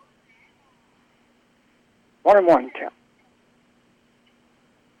 1-1 count.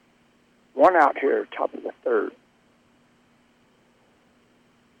 1 out here, top of the third.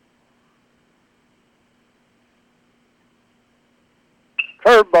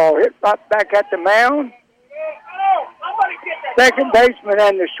 Curveball hit right back at the mound. Second baseman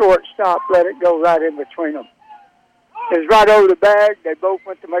and the shortstop let it go right in between them. It was right over the bag. They both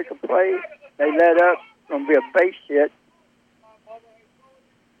went to make a play. They let up. It's going to be a base hit.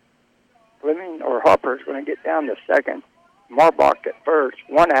 Fleming or Harper's going to get down to second. Marbach at first.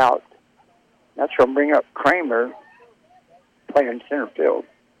 1 out. That's going to bring up Kramer playing center field.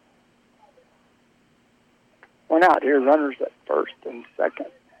 1 out here, runners at first and second.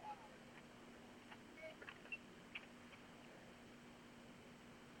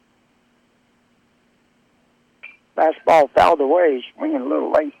 Fastball fouled away, swinging a little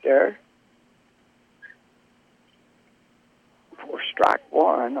late there. For strike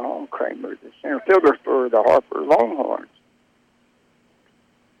 1 on Kramer, the center fielder for the Harper Longhorns.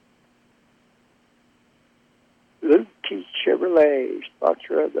 Luke Keith Chevrolet,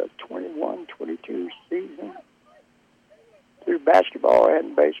 sponsor of the 21-22 season. do basketball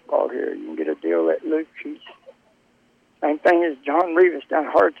and baseball here. You can get a deal at Lucky's. Same thing as John Rivas down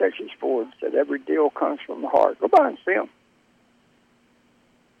at Heart Texas Ford said, every deal comes from the heart. Go by and see him.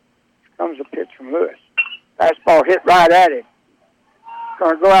 Comes a pitch from Lewis. Fastball hit right at him.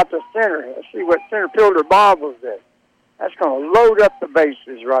 Going to go out to center. Let's see what center fielder Bob was there. That's going to load up the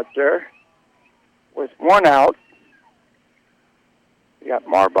bases right there with one out. You got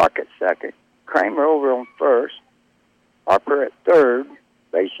Marbach at second, Kramer over on first, Harper at third,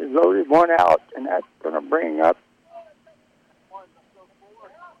 bases loaded, one out, and that's going to bring up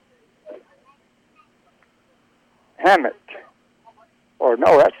Hammett. Or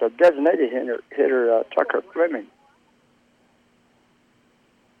no, that's a designated hitter Tucker Fleming.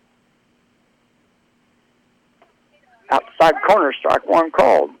 Outside corner, strike one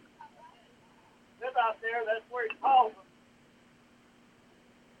called. Live out there, that's where he calls them.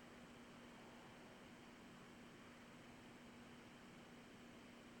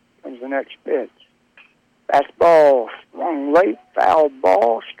 Comes the next pitch. Fastball swung late, foul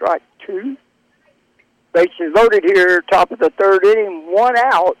ball, strike two. Bases loaded here, top of the third inning, one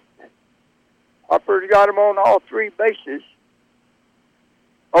out. Harper's got him on all three bases.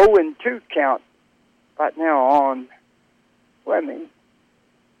 0-2 count right now on Fleming.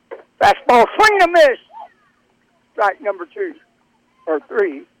 Fastball, swing and a miss. Strike number two, or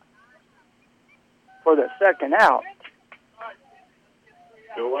three, for the second out.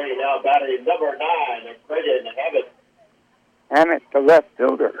 Away now batting number 9, Braden Hammett. Hammett, the left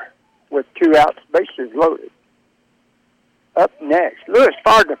fielder, with two outs, bases loaded. Up next, Lewis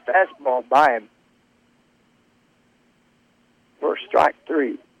fired the fastball by him for strike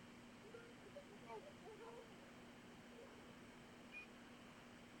three.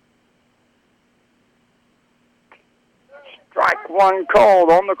 Strike one called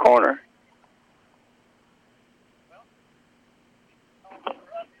on the corner.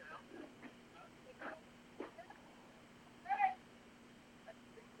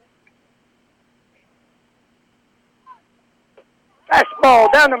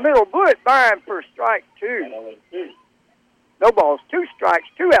 Fastball down the middle, blew it by him for strike two. No balls, two strikes,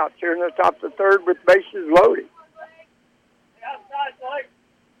 two outs here in the top of the third with bases loaded.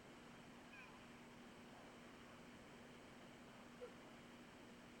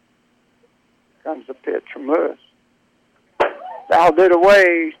 Comes the pitch from Lewis. Fouled it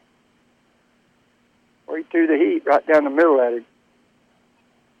away. Or he threw the heat right down the middle at him.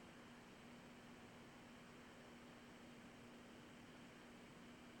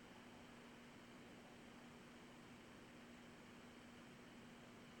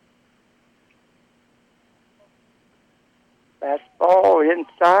 Fastball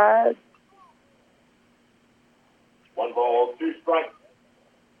inside. 1 ball, 2 strikes.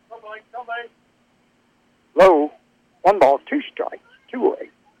 Low. 1 ball, 2 strikes. 2 away.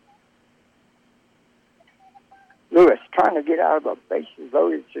 Lewis trying to get out of a bases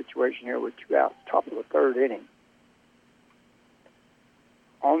loaded situation here with 2 outs, top of the third inning.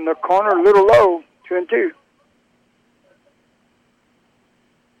 On the corner, little low, 2-2.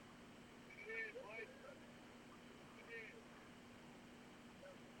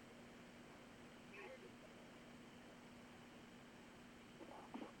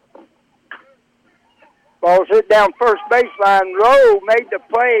 Ball's hit down first baseline. Rowe made the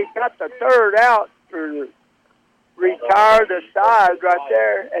play, got the third out to retire the side right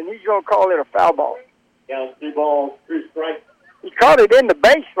there, and he's going to call it a foul ball. Count 2 balls, 2 strikes. He caught it in the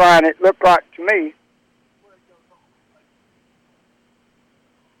baseline, it looked like to me.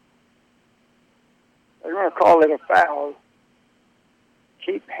 They're going to call it a foul.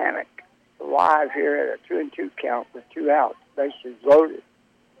 Keep Hammock alive here at a 2-2 count with 2 outs, bases loaded.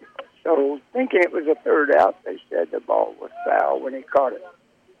 So, thinking it was a third out, they said the ball was foul when he caught it.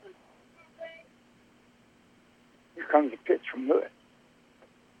 Here comes a pitch from Lewis.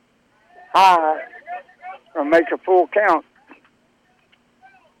 High. Going to make a full count.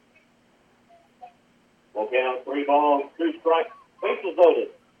 Full count, 3 balls, 2 strikes. Bases loaded.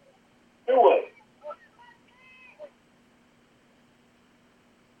 2 away.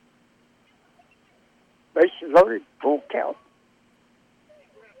 Bases loaded, full count.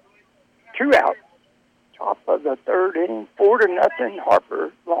 2 outs. Top of the third inning, 4-0.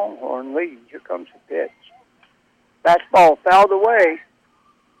 Harper Longhorn leads. Here comes the pitch. Fastball fouled away.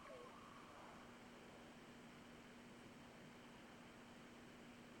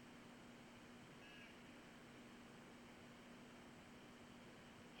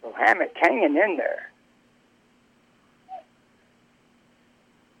 So Hammett hanging in there.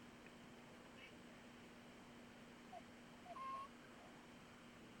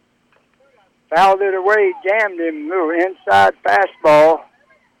 Fouled it away, jammed him, little inside fastball.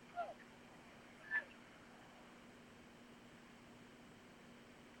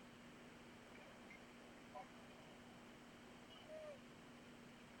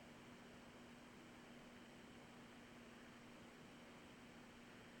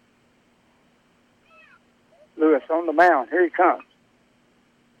 Lewis on the mound. Here he comes.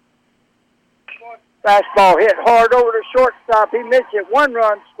 Fastball hit hard over the shortstop. He missed it. 1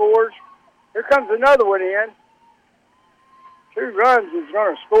 run scores. Here comes another one in. 2 runs is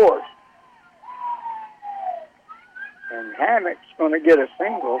going to score. And Hammock's going to get a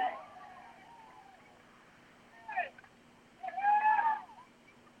single.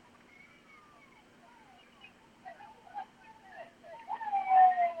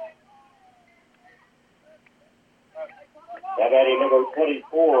 Batting number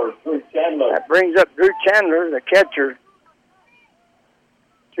 24, Drew Chandler. That brings up Drew Chandler, the catcher.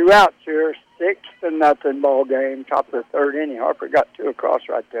 2 outs here, 6-0 ball game, top of the 3rd inning. Harper got 2 across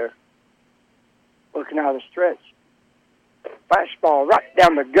right there. Working out of the stretch. Fastball right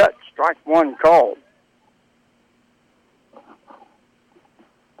down the gut, strike 1 called.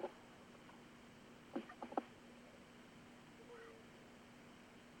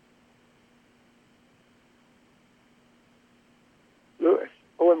 Lewis,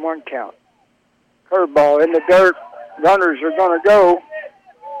 0-1 count. Curveball in the dirt. Runners are going to go.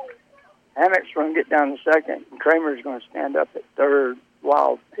 Hammock's going to get down to second, and Kramer's going to stand up at third.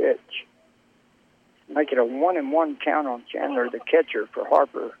 Wild pitch. Make it a 1-1 count on Chandler, the catcher for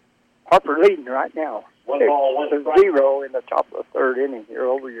Harper. Harper leading right now. 6-0 in the top of the 3rd inning here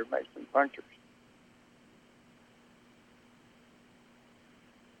over your Mason Punchers.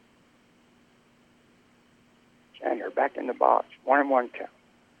 Chandler back in the box. 1-1 count.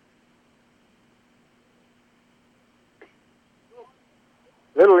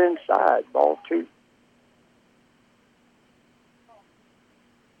 Little inside, ball 2.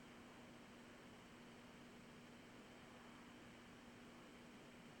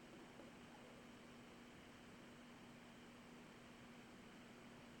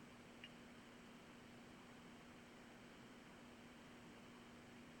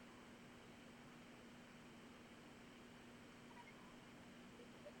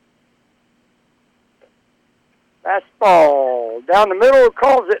 Fastball down the middle,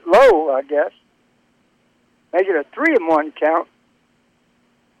 calls it low, I guess. Make it a 3-1 count.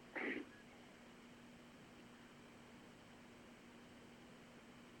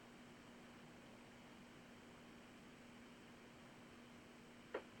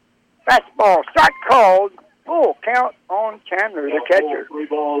 Fastball, strike called. Full count on Chandler, the catcher. 3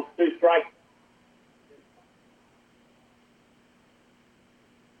 balls, 2 strikes.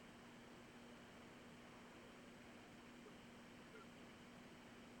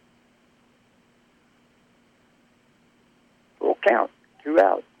 Count, 2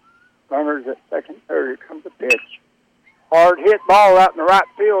 outs. Runners at second, third. Here comes the pitch. Hard hit ball out in the right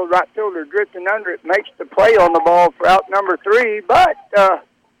field. Right fielder drifting under it. Makes the play on the ball for out number 3. But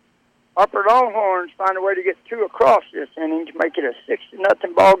Upper Longhorns find a way to get 2 across this inning to make it a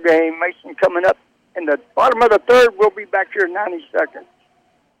 6-0 ball game. Mason coming up in the bottom of the 3rd. We'll be back here in 90 seconds.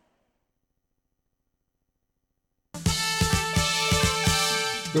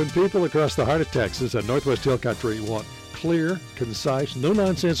 When people across the heart of Texas and Northwest Hill Country want clear, concise,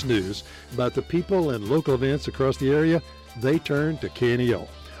 no-nonsense news about the people and local events across the area, they turn to KNEL.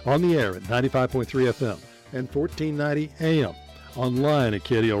 On the air at 95.3 FM and 1490 AM. Online at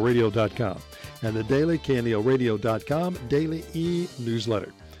KNELradio.com. And the daily KNELradio.com daily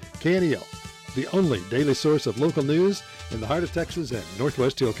e-newsletter. KNEL, the only daily source of local news in the heart of Texas and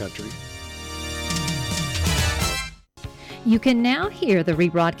Northwest Hill Country. You can now hear the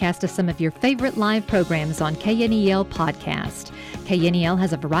rebroadcast of some of your favorite live programs on KNEL Podcast. KNEL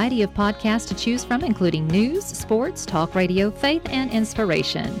has a variety of podcasts to choose from, including news, sports, talk radio, faith, and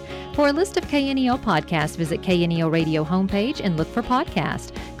inspiration. For a list of KNEL podcasts, visit KNEL Radio homepage and look for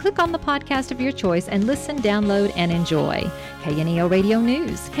podcast. Click on the podcast of your choice and listen, download, and enjoy. KNEL Radio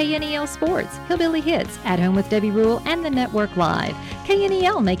News, KNEL Sports, Hillbilly Hits, At Home with Debbie Rule, and the Network Live.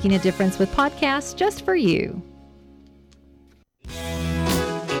 KNEL, making a difference with podcasts just for you.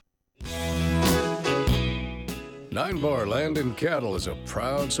 Nine Bar Land and Cattle is a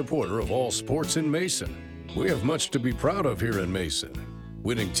proud supporter of all sports in Mason. We have much to be proud of here in Mason.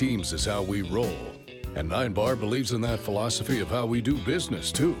 Winning teams is how we roll. And Nine Bar believes in that philosophy of how we do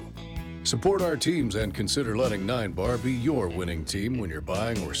business, too. Support our teams and consider letting Nine Bar be your winning team when you're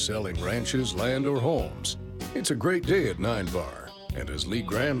buying or selling ranches, land, or homes. It's a great day at Nine Bar. And as Lee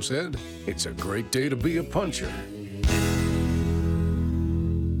Graham said, it's a great day to be a puncher.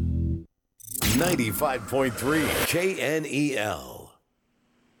 95.3 KNEL.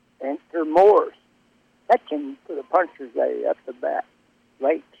 Enter Morris. Catching for the punchers day up the bat.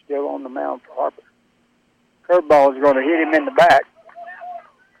 Lake still on the mound for Harper. Curveball is going to hit him in the back.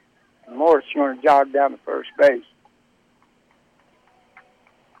 And Morris is going to jog down to first base.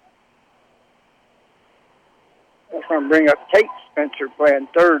 That's going to bring up Tate Spencer playing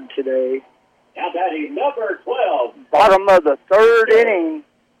third today. Now batting number 12. Bottom of the third inning.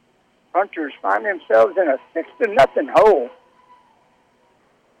 Punchers find themselves in a 6-0 hole.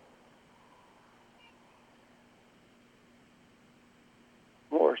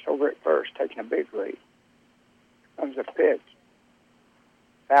 Morris over at first, taking a big lead. Comes a pitch.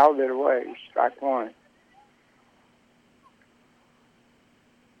 Fouled it away. Strike one.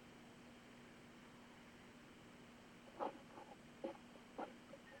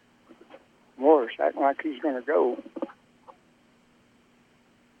 Morris acting like he's going to go.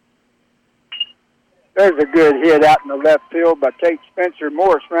 There's a good hit out in the left field by Tate Spencer.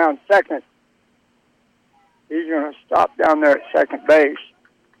 Morris round second. He's going to stop down there at second base.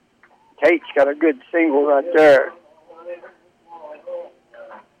 Tate's got a good single right there.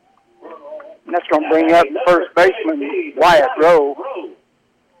 And that's going to bring up first baseman Wyatt Rowe.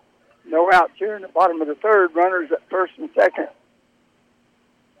 No outs here in the bottom of the third. Runners at first and second.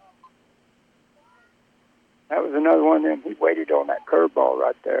 That was another one. Then he waited on that curveball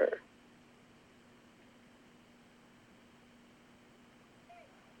right there.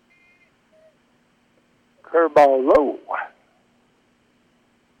 Curveball low.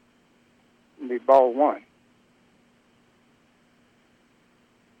 It'll be ball one.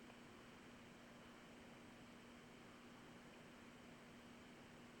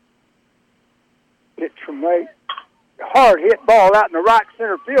 Pitch from late. Hard hit ball out in the right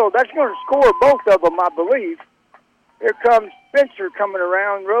center field. That's going to score both of them, I believe. Here comes Spencer coming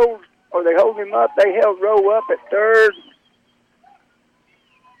around. Rowe, or they hold him up. They held Rowe up at third.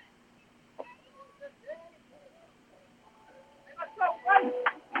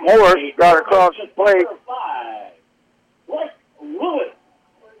 Morris got across the plate.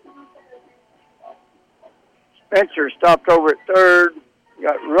 Spencer stopped over at third.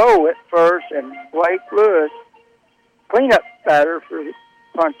 Got Rowe at first, and Blake Lewis, cleanup batter for the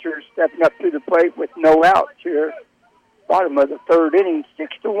Punchers, stepping up to the plate with no outs here. Bottom of the third inning,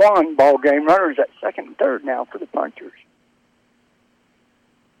 6-1 ball game. Runners at second and third now for the Punchers.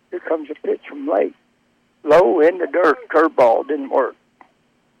 Here comes a pitch from late. Low in the dirt. Curveball didn't work.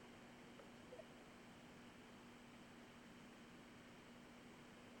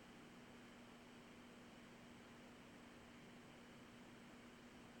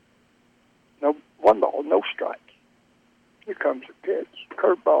 No, 1 ball, no strike. Here comes a pitch.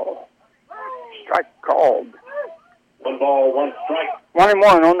 Curveball. Strike called. 1 ball, 1 strike.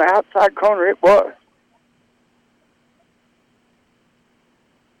 1-1 on the outside corner. It was.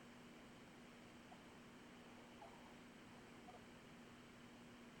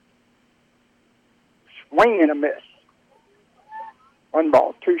 Swing and a miss. 1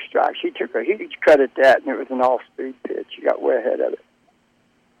 ball, 2 strikes. He took a huge cut at that, and it was an off-speed pitch. He got way ahead of it.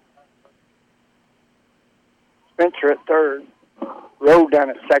 Spencer at third. Rowe down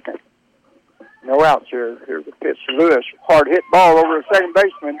at second. No outs here. Here's the pitch to Lewis. Hard hit ball over the second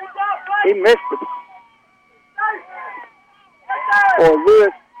baseman. He missed it. Boy,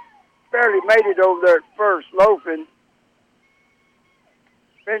 Lewis barely made it over there at first, loafing.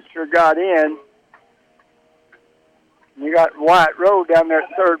 Spencer got in. You got Wyatt Rowe down there at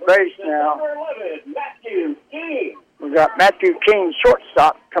third base now. We got Matthew King,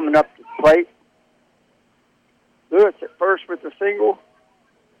 shortstop, coming up to the plate. Lewis at first with the single.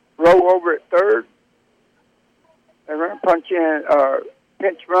 Rowe over at third. They're going to punch in,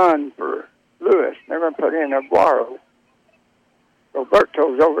 pinch run for Lewis. They're going to put in Aguero.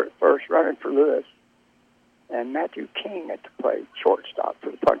 Roberto's over at first, running for Lewis. And Matthew King at the plate, shortstop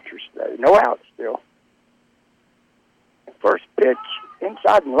for the Punchers today. No outs still. First pitch,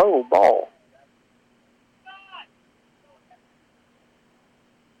 inside and low, ball.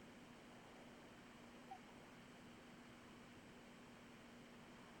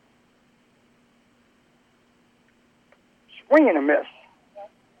 Swing and a miss.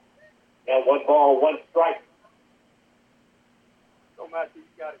 Now 1 ball, 1 strike. So Matthew, you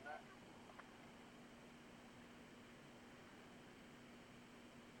got it, man.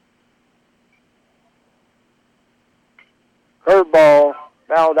 Curveball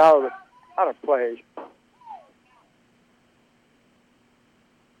fouled out of play.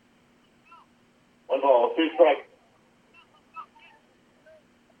 One ball, 2 strikes.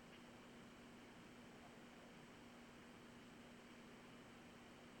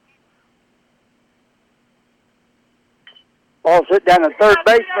 Ball's hit down to third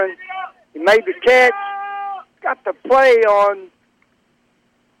baseman. He made the catch. Got the play on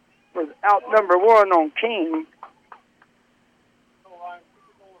for out number 1 on King.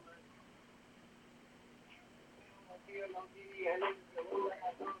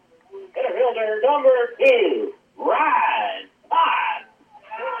 Fielder number 2, Ryan Todd.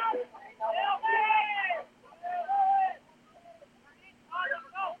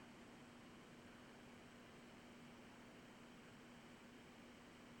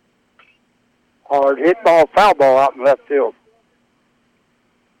 Hard hit ball, foul ball out in left field.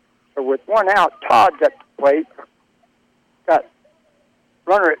 So with 1 out, Todd's at the plate. Got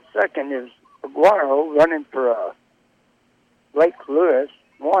runner at second is Aguero running for Blake Lewis.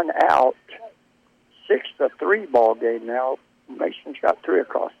 1 out. 6-3 ball game now. Mason's got 3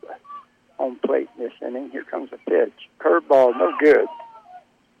 across the home plate in this inning. Here comes a pitch. Curveball, no good.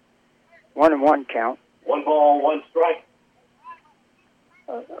 1-1 count. 1 ball, 1 strike.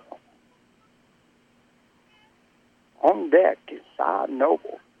 On deck is Cy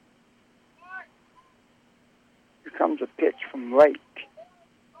Noble. Here comes a pitch from Lake.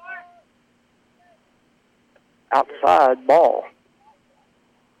 Outside ball.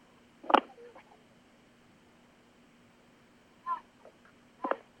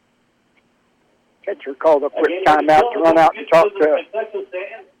 Catcher called a quick timeout to run out and talk to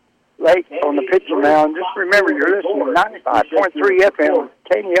Lake on the pitching mound. Just remember, you're listening to 95.3 FM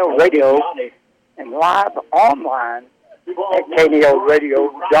KNEL Radio and live online at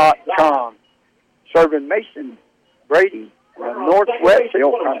KNELradio.com. Serving Mason, Brady, and the Northwest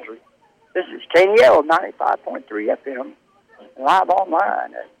Hill Country. This is KNEL 95.3 FM and live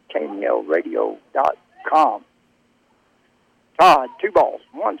online at KNELradio.com. Todd, 2 balls,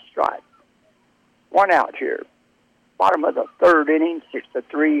 1 strike. 1 out here. Bottom of the 3rd inning,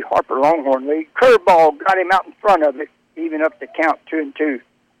 6-3, Harper Longhorn lead. Curveball got him out in front of it, even up the count 2-2.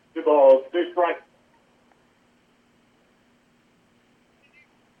 2 balls, 2 strikes.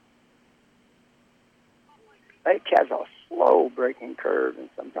 Lake has a slow breaking curve, and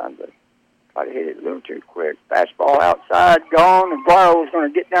sometimes they try to hit it a little too quick. Fastball outside, gone, and Guaro's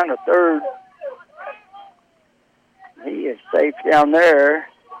going to get down to 3rd. He is safe down there.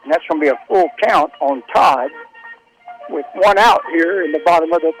 And that's going to be a full count on Todd with 1 out here in the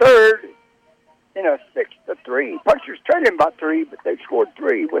bottom of the 3rd in a 6-3. Punchers trailing by 3, but they've scored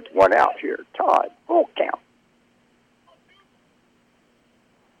 3 with 1 out here. Todd, full count.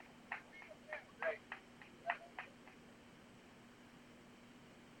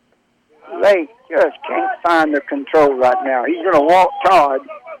 Lake just can't find the control right now. He's going to walk Todd.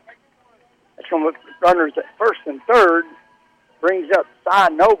 That's going to put runners at 1st and 3rd. Brings up Cy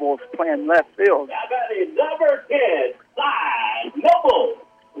Noble playing left field. Now batting number 10, Cy Noble.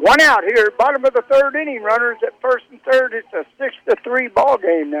 1 out here, bottom of the 3rd inning. Runners at 1st and 3rd. It's a 6-3 ball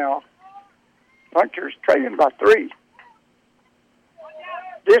game now. Punchers trailing by 3.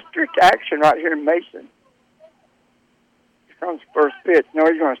 District action right here in Mason. Here comes first pitch. No,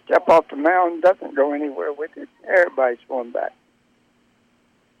 he's going to step off the mound. Doesn't go anywhere with it. Everybody's going back.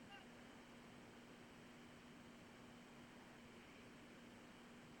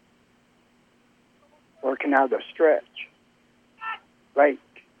 Working out of the stretch. Lake.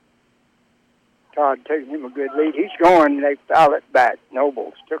 Todd taking him a good lead. He's going, they foul it back.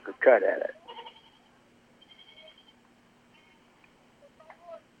 Nobles took a cut at it.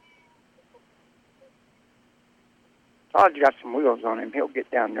 Todd's got some wheels on him. He'll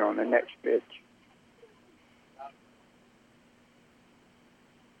get down there on the next pitch.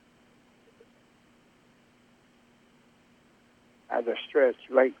 Out of the stretch.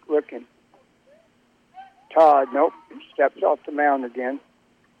 Lake looking. Todd, nope, he steps off the mound again.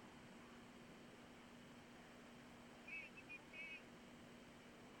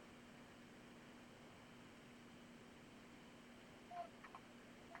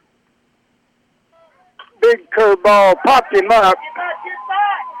 Big curveball popped him up.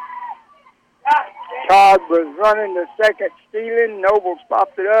 Todd was running the second, stealing. Nobles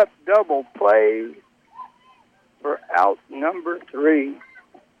popped it up. Double play for out number 3.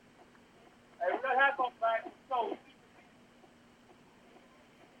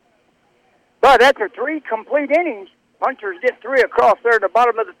 But after 3 complete innings, Punchers get 3 across there at the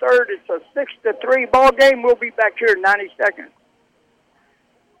bottom of the 3rd. It's a 6-3 ball game. We'll be back here in 90 seconds.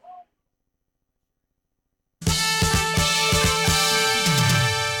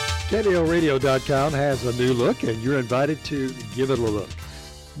 KNELradio.com has a new look, and you're invited to give it a look.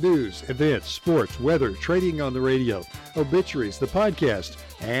 News, events, sports, weather, trading on the radio, obituaries, the podcast,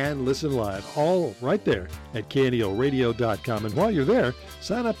 and listen live, all right there at KNELradio.com. And while you're there,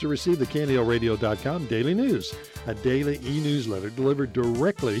 sign up to receive the KNELradio.com daily news, a daily e-newsletter delivered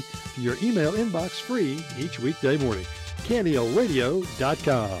directly to your email inbox free each weekday morning.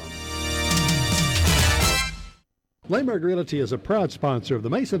 KNELradio.com. Laneburg Realty is a proud sponsor of the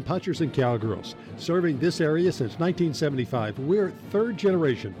Mason Punchers and Cowgirls. Serving this area since 1975, we're third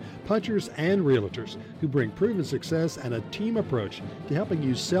generation punchers and realtors who bring proven success and a team approach to helping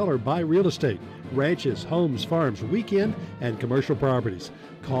you sell or buy real estate, ranches, homes, farms, weekend, and commercial properties.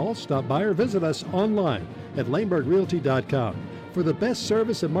 Call, stop by, or visit us online at laneburgrealty.com. For the best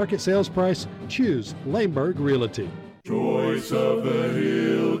service and market sales price, choose Laneburg Realty. Choice of the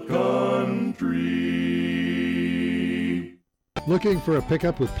Hill Country. Looking for a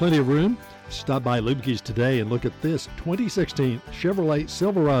pickup with plenty of room? Stop by Lubke's today and look at this 2016 Chevrolet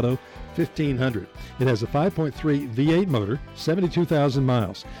Silverado 1500. It has a 5.3 V8 motor, 72,000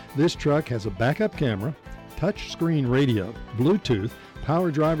 miles. This truck has a backup camera, touch screen radio, Bluetooth,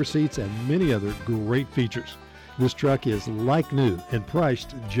 power driver seats, and many other great features. This truck is like new and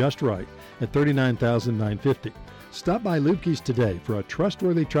priced just right at $39,950. Stop by Lubke's today for a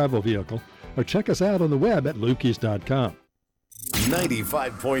trustworthy travel vehicle or check us out on the web at lubkes.com.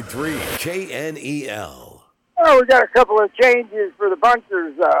 95.3 KNEL. Oh, we got a couple of changes for the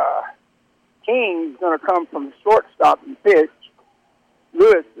Punchers. King's going to come from shortstop and pitch.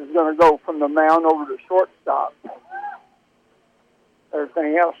 Lewis is going to go from the mound over to shortstop.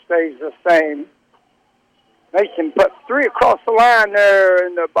 Everything else stays the same. Mason put 3 across the line there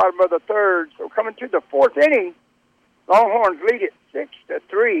in the bottom of the third. So coming to the 4th inning, Longhorns lead it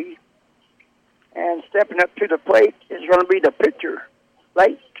 6-3. And stepping up to the plate is going to be the pitcher,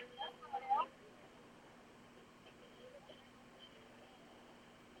 Lake.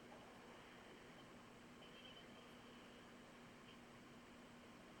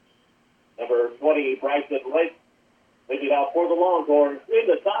 Number 20, Bryson Lake, leading out for the Longhorns in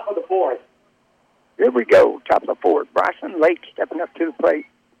the top of the 4th. Here we go, top of the 4th. Bryson Lake stepping up to the plate.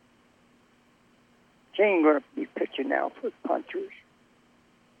 King going to be pitching now for the Punchers.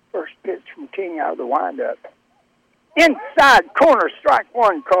 First pitch from King out of the windup. Inside corner, strike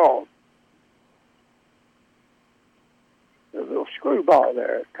one called. A little screwball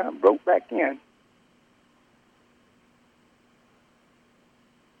there. Kind of broke back in.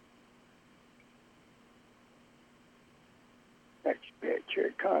 Next pitch, here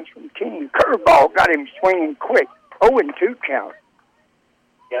it comes from King. Curveball got him swinging quick. 0-2 count.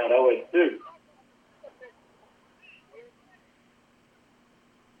 Count 0-2.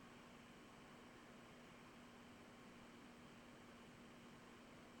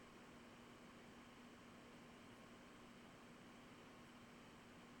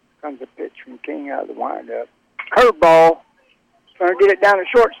 Comes a pitch from King out of the windup. Curveball. Trying to get it down to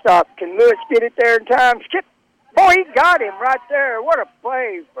shortstop. Can Lewis get it there in time? Skip. Boy, he got him right there. What a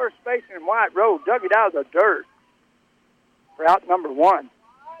play. First baseman White Road dug it out of the dirt for out number 1.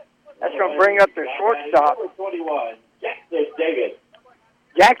 That's going to bring up the shortstop. Number 21, Jackson Davis.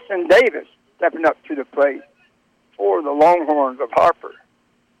 Jackson Davis stepping up to the plate for the Longhorns of Harper.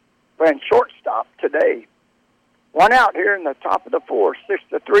 Playing shortstop today. 1 out here in the top of the 4th,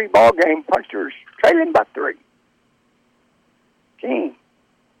 6-3 ball game. Punchers trailing by 3. King.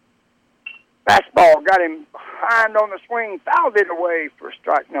 Fastball got him behind on the swing, fouled it away for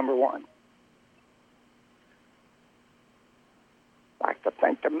strike number 1. I'd like to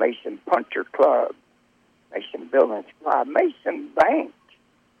thank the Mason Puncher Club, Mason Building Supply, Mason Bank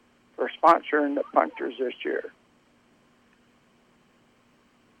for sponsoring the Punchers this year.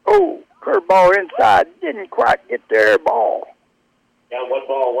 Oh, curveball inside. Didn't quite get their ball. Count 1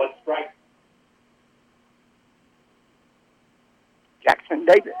 ball, 1 strike. Jackson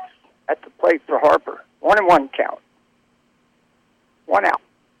Davis at the plate for Harper. 1-1 count. 1 out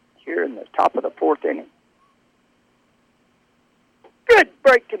here in the top of the 4th inning. Good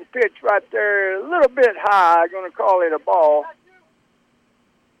breaking pitch right there. A little bit high. Going to call it a ball.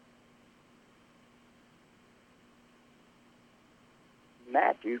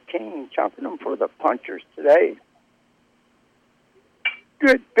 Matthew King chomping them for the Punchers today.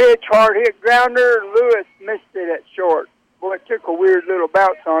 Good pitch, hard hit grounder. Lewis missed it at short. Boy, it took a weird little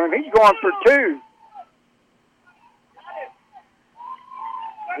bounce on him. He's going for 2.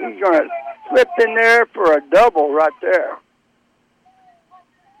 He's going to slip in there for a double right there.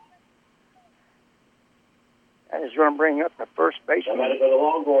 That is going to bring up the first baseman. Coming for the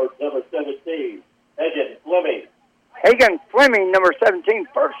Longhorns, number 17, Hagan Fleming. Hagan Fleming, number 17,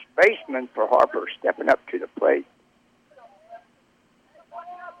 first baseman for Harper, stepping up to the plate.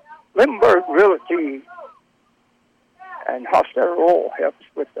 Limburg Realty and Hofstadter Oil helps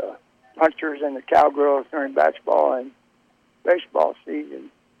with the punchers and the cowgirls during basketball and baseball season.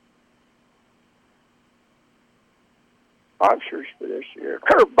 Sponsors for this year.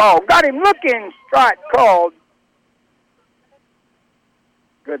 Curveball, got him looking, strike called.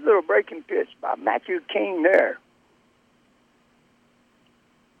 Good little breaking pitch by Matthew King there.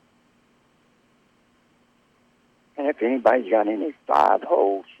 And if anybody's got any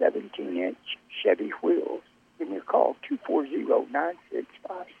 5-hole, 17-inch Chevy wheels, give me a call, 240-9656.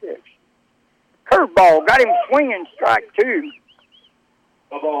 Curveball, got him swinging, strike 2.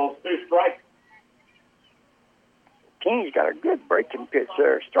 Ball, 2 strikes. King's got a good breaking pitch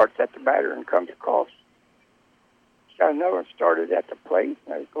there. Starts at the batter and comes across. He's got another one started at the plate.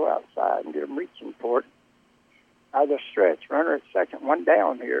 Now they go outside and get him reaching for it. Out of the stretch. Runner at second. 1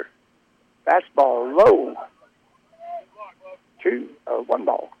 down here. Fastball low. 1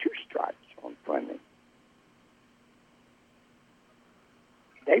 ball, 2 strikes on Fleming.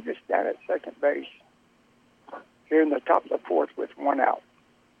 Davis down at second base. Here in the top of the 4th with 1 out.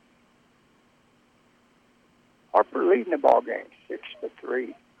 Harper leading the ball game,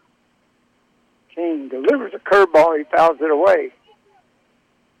 6-3. King delivers a curveball. He fouls it away.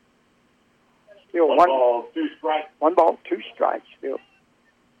 Still 1 ball, 2 strikes. 1 ball, 2 strikes still.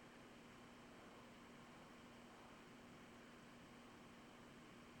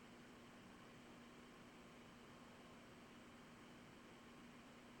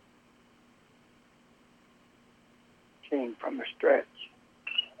 King from the stretch.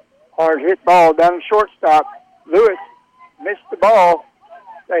 Hard hit ball down the shortstop. Lewis missed the ball.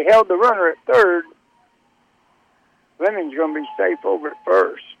 They held the runner at third. Fleming's going to be safe over at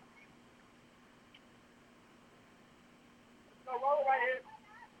first.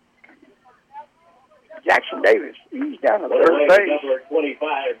 Jackson Davis, he's down to third base. Number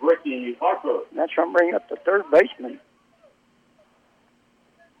 25, Ricky Harper. That's going to bring up the third baseman.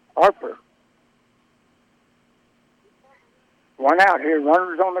 Harper. 1 out here,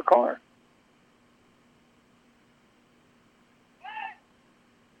 runners on the corner.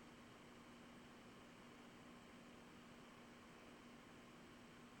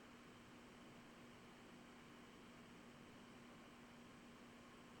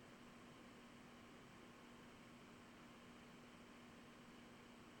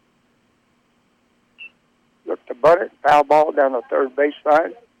 Look to butt it, foul ball down the third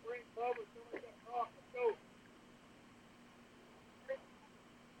baseline.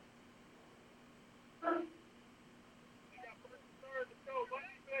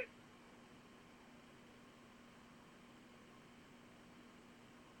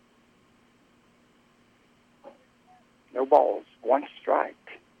 No balls, 1 strike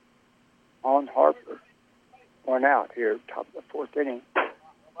on Harper. 1 out here, top of the 4th inning.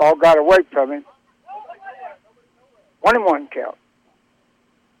 Ball got away from him. 1-1 count.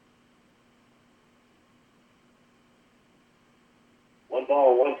 One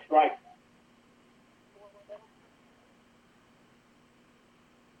ball, 1 strike.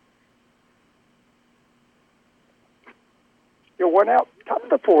 Still 1 out, top of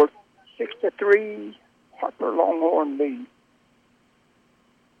the 4th. 6-3. Harper Longhorn lead.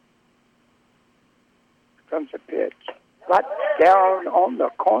 Comes a pitch. Right down on the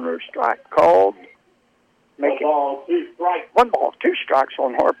corner, strike called. 1 ball, 2 strikes. 1 ball, 2 strikes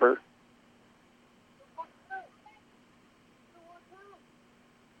on Harper.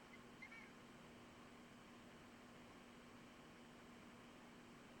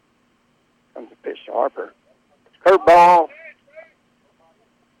 Comes a pitch to Harper. Curveball.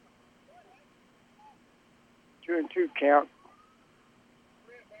 2-2 count.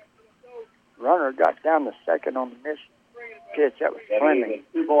 Runner got down to second on the missed pitch. That was Fleming.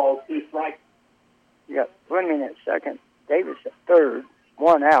 2 balls, 2 strikes. You got Fleming at second, Davis at third,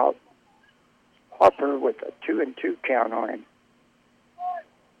 1 out. Harper with a 2-2 count on him.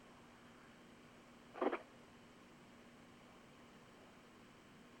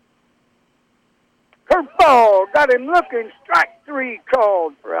 Curveball, got him looking. Strike 3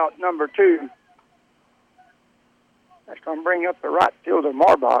 called for out number 2. That's going to bring up the right fielder,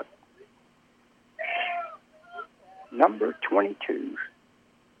 Marbach. Number 22.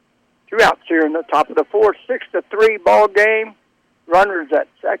 2 outs here in the top of the 4th. 6-3 ball game. Runners at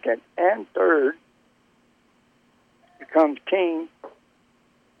second and third. Here comes King.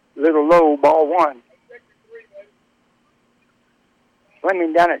 Little low, ball 1.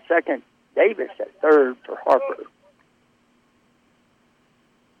 Fleming down at second. Davis at third for Harper.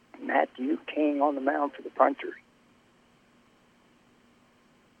 Matthew King on the mound for the punchers.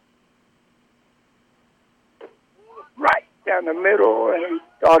 Right down the middle, and he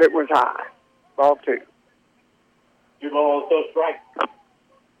thought it was high. Ball 2. 2 balls, no strike.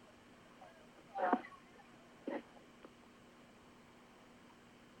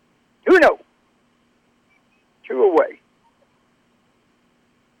 Two no. 2 away.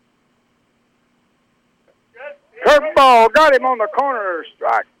 Curveball got him on the corner.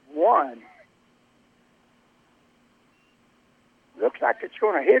 Strike 1. Looks like it's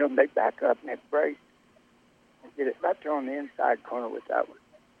going to hit him. They back up and they brace. And get it back there on the inside corner with that one.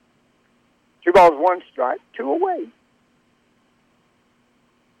 2 balls, 1 strike. 2 away.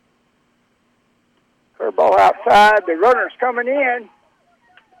 Curveball outside. The runner's coming in.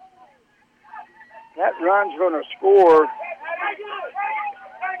 That run's going to score.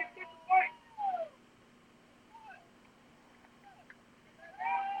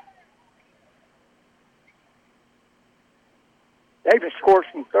 Davis scores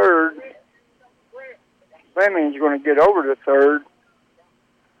from third. Fleming's going to get over to third.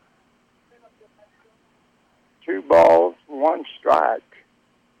 2 balls, 1 strike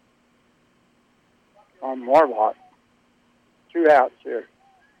on Marbach. 2 outs here.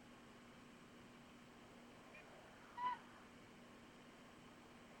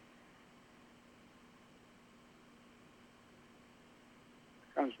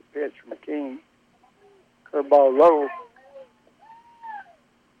 Comes the pitch from King. Curveball low.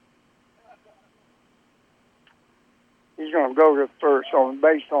 He's going to go to first on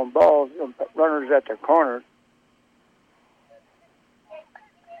base on balls. Runners at the corner.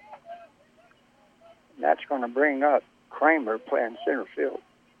 And that's going to bring up Kramer playing center field.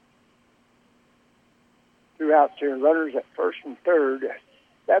 2 outs here. Runners at first and third.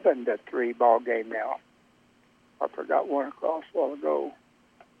 7-3 ball game now. Harper got 1 across a while ago.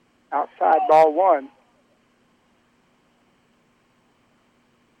 Outside ball 1.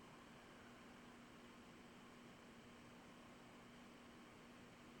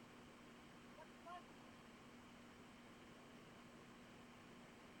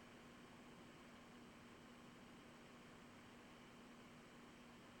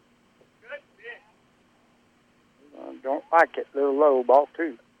 Don't like it. A little low. Ball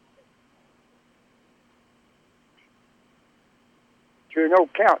 2. 2-0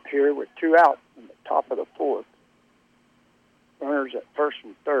 count here with 2 outs in the top of the 4th. Runners at first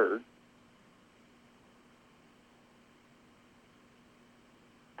and third.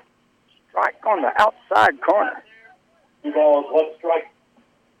 Strike on the outside corner. 2 balls, 1 strike.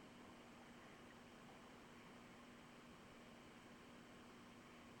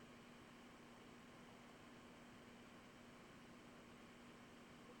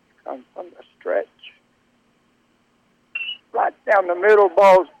 Comes from the stretch. Right down the middle,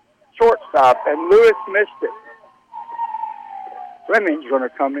 ball's shortstop, and Lewis missed it. Fleming's going to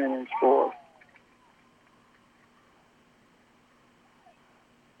come in and score.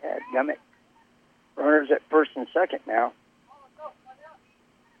 Dadgummit. Runners at first and second now.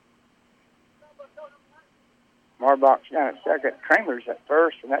 Marbach's down at second. Kramer's at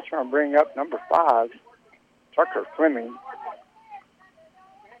first, and that's going to bring up number 5, Tucker Fleming.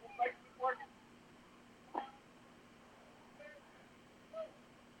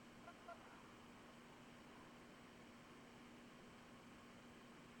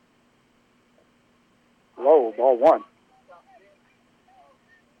 Low, ball 1.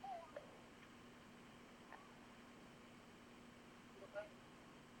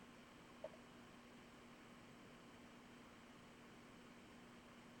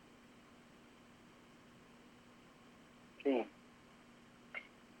 King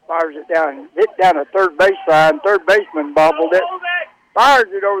fires it down, hit down the third baseline. Third baseman bobbled it. Fires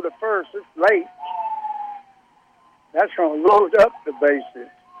it over the first. It's late. That's going to load up the bases.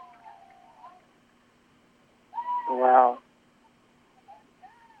 Wow.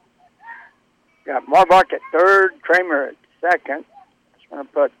 Got Marbach at third, Kramer at second. Just going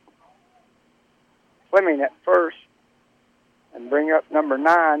to put Fleming at first and bring up number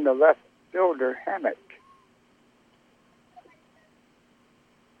 9, the left fielder, Hammock.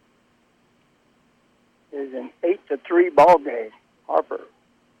 It is an 8-3 ball game. Harper.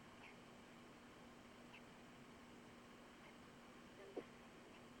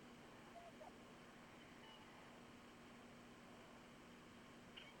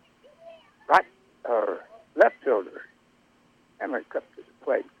 Left fielder. Hammock up to the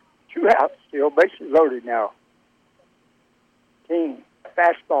plate. 2 outs still. Bases loaded now. King.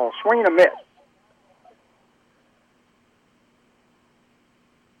 Fastball. Swing and a miss.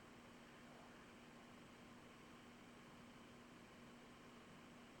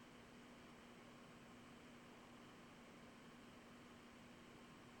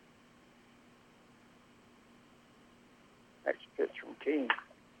 pitch from King.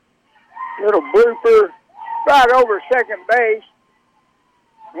 Little blooper right over second base.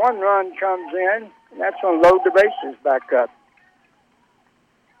 1 run comes in, and that's going to load the bases back up.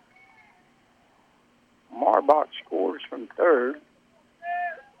 Marbach scores from third.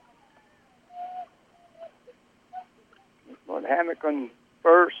 But Hamilton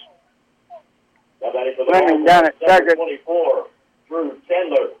first. Fleming down at second. 24, Drew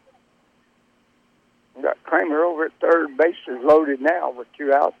Chandler. We got Kramer over at third. Base is loaded now with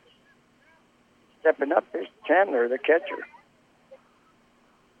 2 outs. Stepping up is Chandler, the catcher.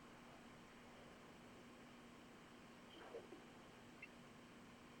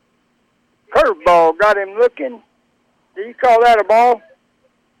 Curveball got him looking. Do you call that a ball?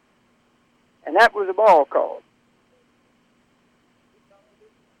 And that was a ball called.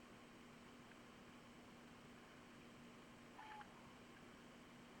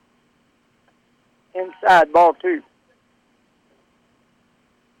 Inside, ball 2.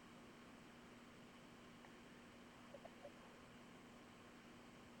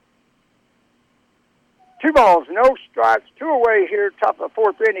 Two balls, no strikes, 2 away here, top of the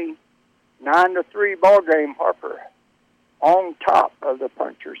 4th inning. 9-3 ball game. Harper on top of the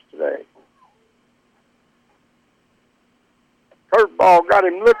punchers today. Curveball got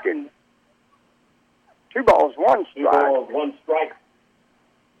him looking. 2 balls, 1 strike. 2 balls, 1 strike.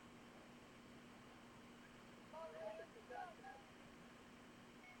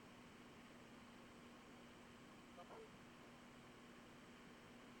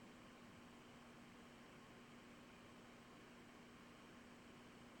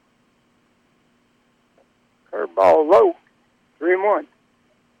 Curveball low, 3-1.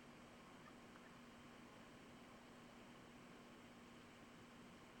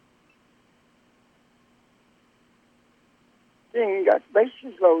 King got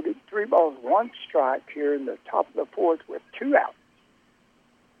bases loaded, 3 balls, 1 strike here in the top of the 4th with 2 outs.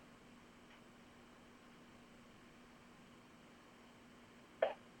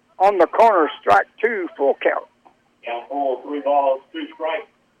 On the corner, strike 2, full count. Count full, 3 balls, 2 strikes.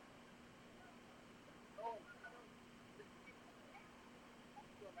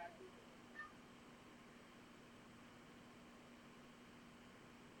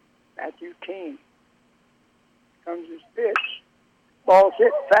 Matthew King comes his pitch. Ball's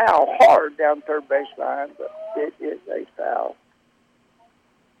hit foul hard down third baseline, but it is a foul.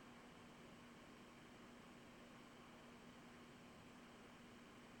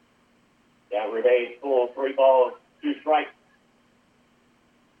 Down remains full, 3 balls, 2 strikes.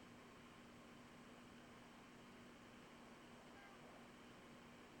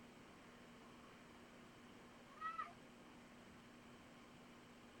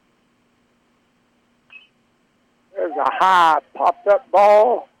 There's a high popped up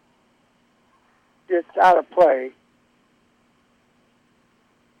ball. Gets out of play.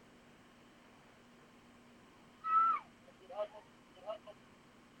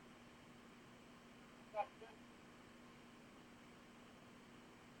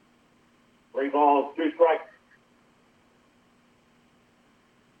 Three balls, 2 strikes.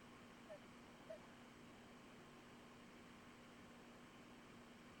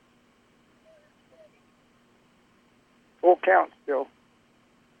 Full count still.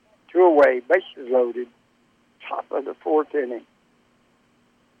 2 away, bases loaded. Top of the 4th inning.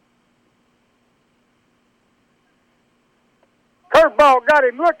 Curveball got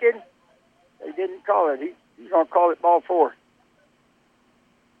him looking. They didn't call it. He's going to call it ball 4.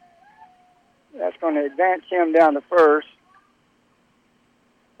 That's going to advance him down to first.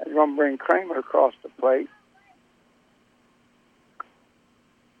 That's going to bring Kramer across the plate.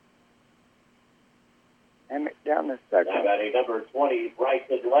 Emmett down the second. Now batting number 20,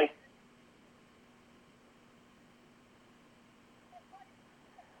 Bryson Lake.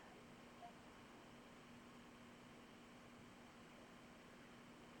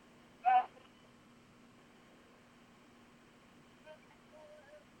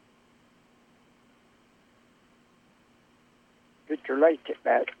 Victor Lake at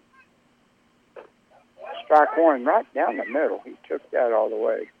bat. Strike 1 right down the middle. He took that all the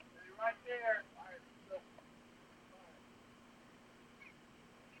way. Right there.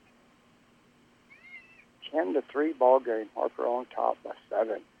 10-3 ball game. Harper on top by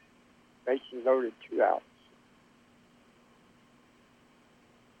 7. Bases loaded, 2 outs.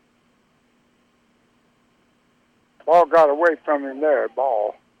 Ball got away from him there.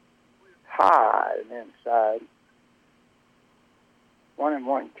 Ball high and inside.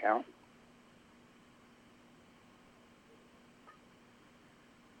 1-1 count.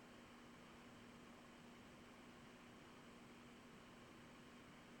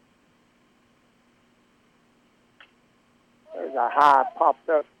 There's a a high popped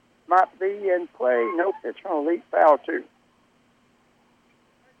up. Might be in play. Nope, it's going to leap foul, too.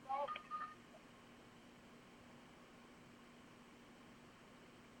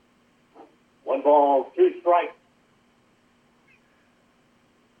 One ball, two strikes.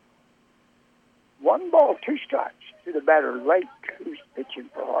 1 ball, 2 strikes to the batter, Lake, who's pitching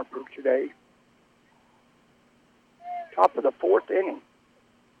for Harper today. Top of the 4th inning.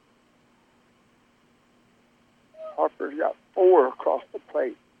 Harper's got 4 across the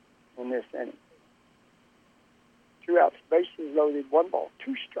plate in this inning. 2 outs, bases loaded, 1 ball,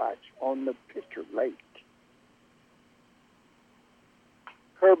 2 strikes on the pitcher, Lake.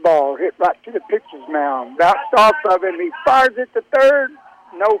 Curveball hit right to the pitcher's mound. Bounced off of him. He fires it to third.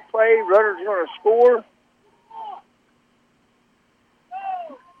 No play. Runner's going to score.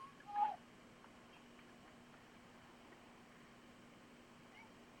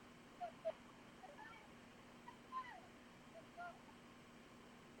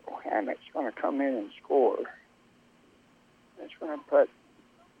 Hammock's going to come in and score. That's going to put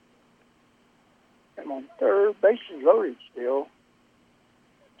him on third. Bases loaded still.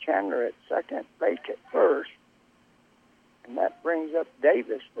 Chandler at second, Lake at first. And that brings up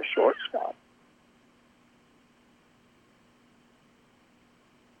Davis, the shortstop.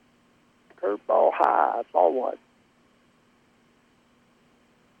 Curveball high, ball 1.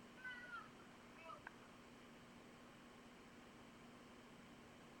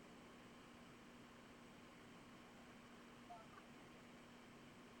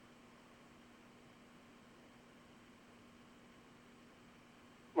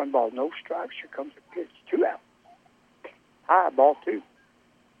 One ball, no strikes. Here comes a pitch. 2 out. High, ball 2.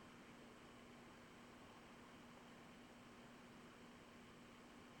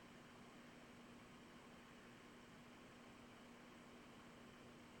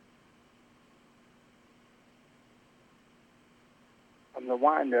 From the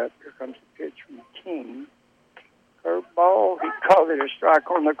windup, here comes the pitch from King. Curveball. He called it a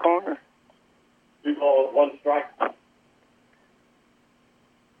strike on the corner. 2 balls, 1 strike.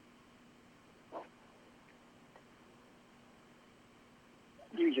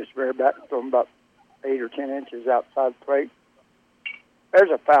 You just rear back from about 8 or 10 inches outside the plate. There's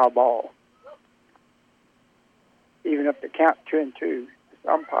a foul ball. Even up the count 2-2.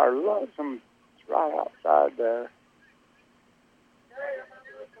 The umpire loves them. It's right outside there.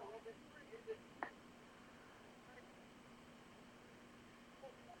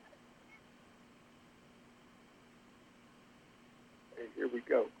 Here we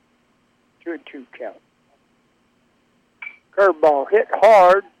go. 2-2 count. Curveball hit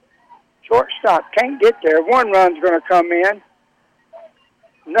hard. Shortstop can't get there. 1 run's going to come in.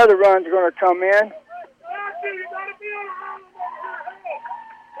 Another run's going to come in.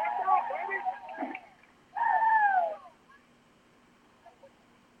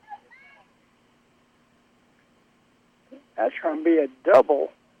 That's going to be a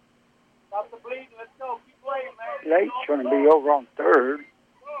double. Stop the bleeding. Let's go. Keep playing, man. Late's going to be over on third.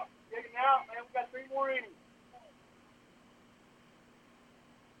 Take it out, man. We got 3 more innings.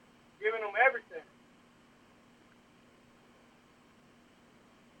 Giving them everything.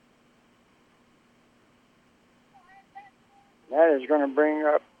 That is going to bring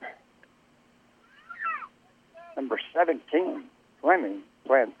up number 17, Fleming,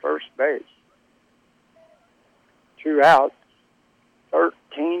 playing first base. 2 outs,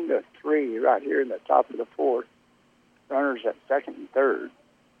 13-3 right here in the top of the 4th. Runners at second and third.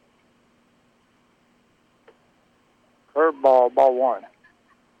 Curveball, ball 1.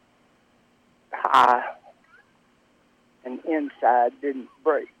 High and inside, didn't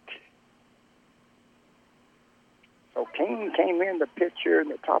break. So King came in the pitch here in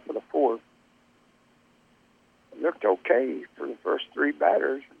the top of the 4th. It looked okay for the first 3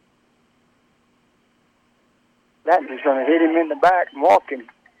 batters. That is going to hit him in the back and walk him.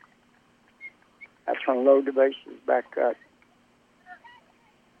 That's going to load the bases back up.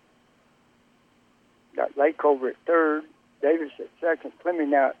 Got Lake over at third, Davis at second,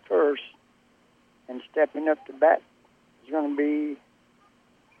 Fleming now at first. And stepping up to bat is going to be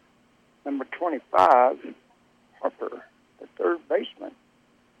number 25, Harper, the third baseman.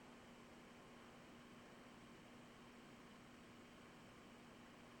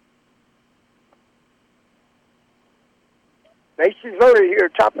 Bases loaded here,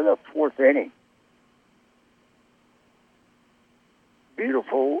 top of the 4th inning.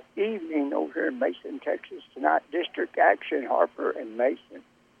 Beautiful evening over here in Mason, Texas tonight. District action, Harper and Mason.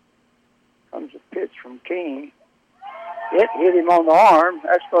 Comes a pitch from King. It hit him on the arm.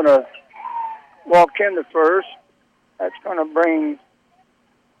 That's going to walk him to first. That's going to bring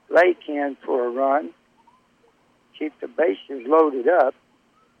Lake in for a run. Keep the bases loaded up.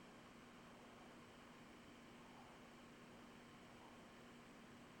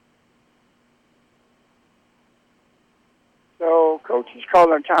 So, coach is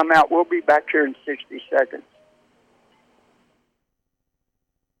calling a timeout. We'll be back here in 60 seconds.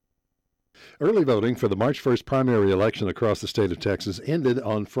 Early voting for the March 1st primary election across the state of Texas ended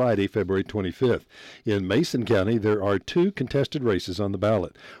on Friday, February 25th. In Mason County, there are 2 contested races on the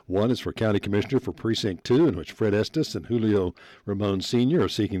ballot. One is for County Commissioner for Precinct 2, in which Fred Estes and Julio Ramon Sr. are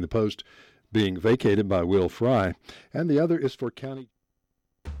seeking the post being vacated by Will Fry, and the other is for County.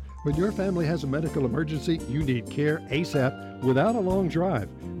 When your family has a medical emergency, you need care ASAP without a long drive.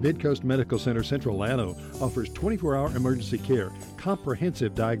 Midcoast Medical Center Central Llano offers 24-hour emergency care,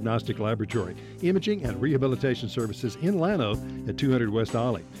 comprehensive diagnostic laboratory, imaging, and rehabilitation services in Llano at 200 West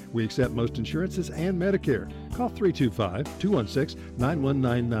Ollie. We accept most insurances and Medicare. Call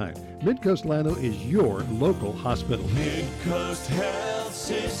 325-216-9199. Midcoast Llano is your local hospital. Midcoast Health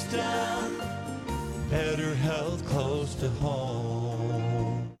System, better health close to home.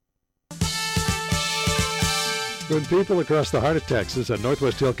 When people across the heart of Texas and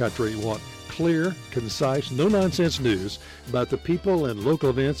Northwest Hill Country want clear, concise, no-nonsense news about the people and local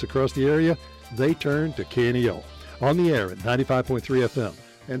events across the area, they turn to KNEL. On the air at 95.3 FM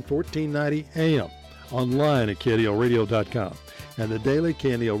and 1490 AM. Online at KNELradio.com. And the daily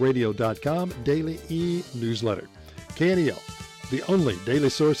KNELradio.com daily e-newsletter. KNEL, the only daily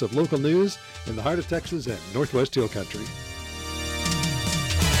source of local news in the heart of Texas and Northwest Hill Country.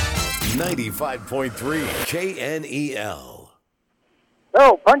 95.3 KNEL.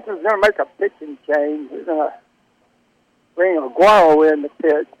 So, Punch is going to make a pitching change. He's going to bring Aguaro in the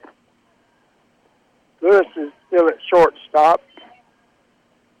pitch. Lewis is still at shortstop.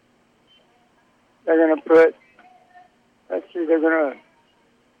 They're going to put, they're going to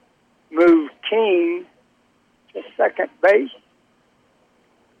move King to second base.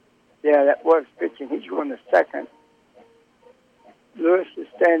 Yeah, that was pitching. He's going to second. Lewis is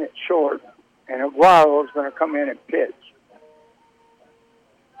staying at short, and Aguaro is going to come in and pitch.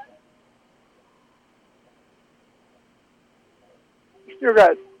 We still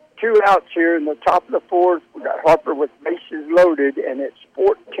got 2 outs here in the top of the 4th. We got Harper with bases loaded, and it's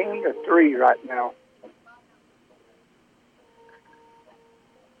 14-3 right now.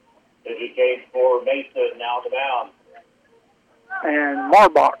 Digit case for Mesa now to mound. And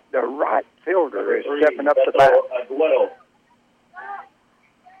Marbach, the right fielder, is stepping up to bat. Aguero.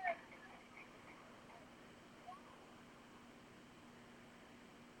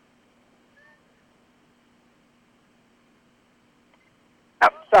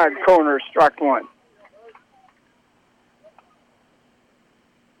 Outside corner, strike 1.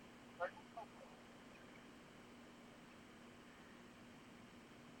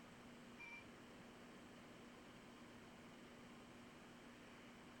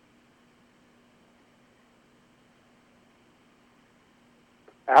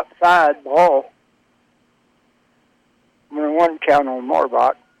 Outside ball. 1 count on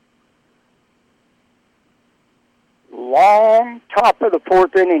Marbach. Long top of the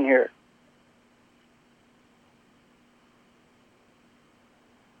 4th inning here.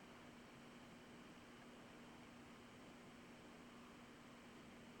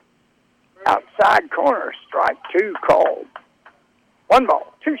 Outside corner, strike 2 called. 1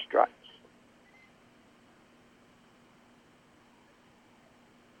 ball, 2 strikes.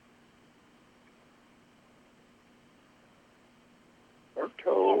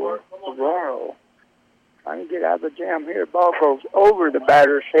 Berto Aguaro trying to get out of the jam here. Ball goes over the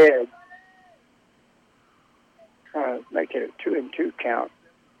batter's head. Trying to make it a 2-2 count.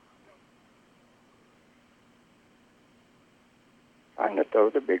 Trying to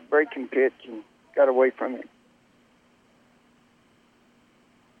throw the big breaking pitch and got away from it.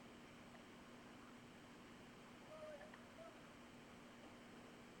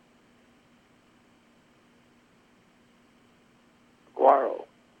 Aguaro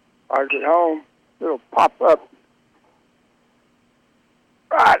fires it home. Little pop-up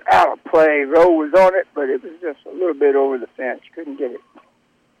right out of play. Rowe was on it, but it was just a little bit over the fence. Couldn't get it.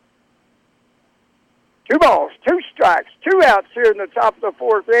 2 balls, 2 strikes, 2 outs here in the top of the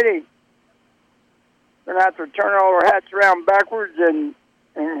 4th inning. Going to have to turn all our hats around backwards and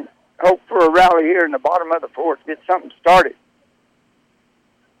hope for a rally here in the bottom of the 4th. Get something started.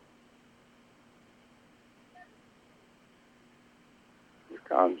 Here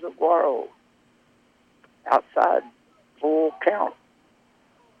comes Aguaro. Outside, full count.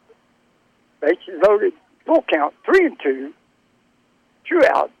 Bases loaded, full count, 3-2. 2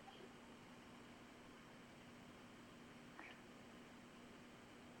 outs.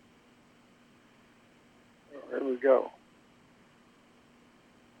 There we go.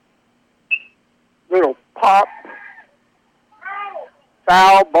 Little pop.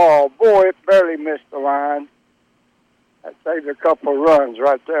 Foul ball. Boy, it barely missed the line. That saved a couple of runs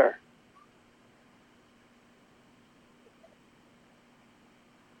right there.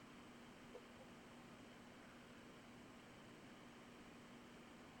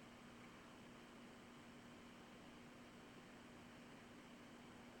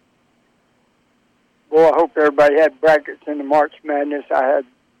 Boy, I hope everybody had brackets in the March Madness. I had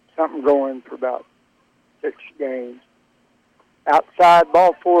something going for about 6 games. Outside,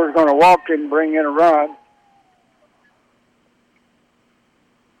 ball 4 is going to walk in and bring in a run.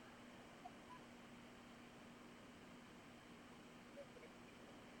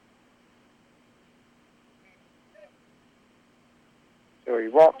 So he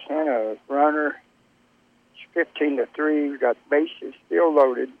walks in a runner. It's 15-3. We've got bases still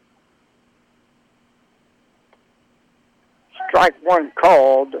loaded. Strike one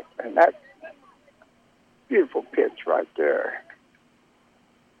called, and that's beautiful pitch right there.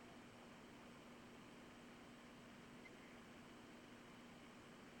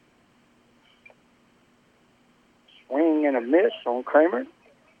 Swing and a miss on Kramer.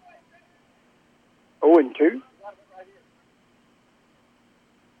 0-2.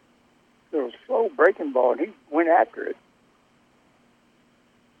 Little slow breaking ball, and he went after it.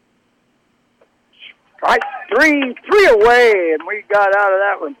 Strike three away, and we got out of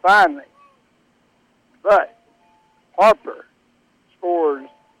that one finally. But Harper scores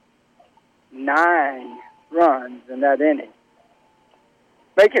 9 runs in that inning.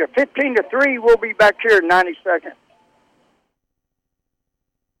 Make it a 15-3. We'll be back here in 90 seconds.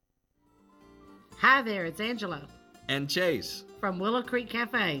 Hi there, it's Angela. And Chase. From Willow Creek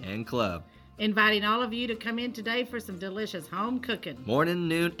Cafe. And Club. Inviting all of you to come in today for some delicious home cooking. Morning,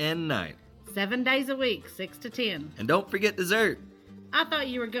 noon, and night. 7 days a week, 6 to 10. And don't forget dessert. I thought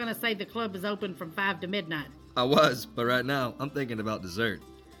you were going to say the club is open from 5 to midnight. I was, but right now I'm thinking about dessert.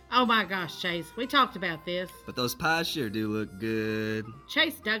 Oh my gosh, Chase, we talked about this. But those pies sure do look good.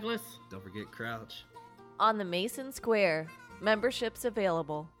 Chase Douglas. Don't forget Crouch. On the Mason Square. Memberships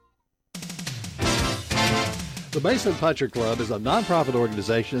available. The Mason Puncher Club is a nonprofit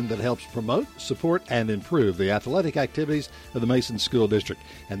organization that helps promote, support, and improve the athletic activities of the Mason School District,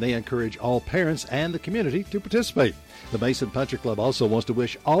 and they encourage all parents and the community to participate. The Mason Puncher Club also wants to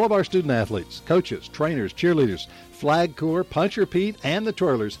wish all of our student athletes, coaches, trainers, cheerleaders, Flag Corps, Puncher Pete, and the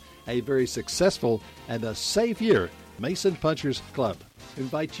twirlers a very successful and a safe year. Mason Punchers Club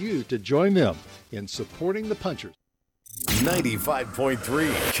invites you to join them in supporting the Punchers. 95.3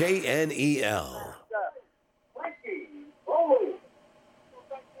 KNEL.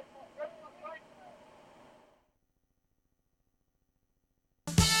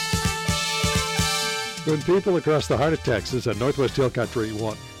 When people across the heart of Texas and Northwest Hill Country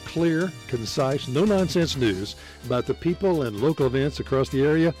want clear, concise, no-nonsense news about the people and local events across the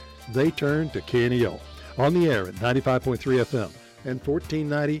area, they turn to KNEL. On the air at 95.3 FM and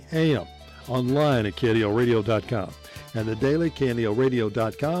 1490 AM. Online at KNELradio.com. And the daily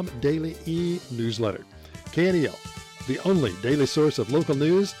KNELradio.com daily e-newsletter. KNEL, the only daily source of local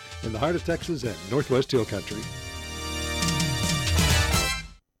news in the heart of Texas and Northwest Hill Country.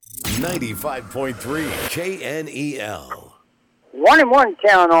 95.3 KNEL. 1-1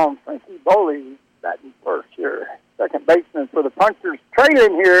 count on Frankie Boley batting first here. Second baseman for the Punchers,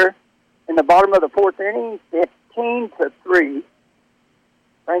 trailing here in the bottom of the 4th inning, 15-3.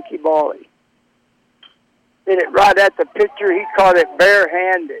 Frankie Boley hit it right at the pitcher. He caught it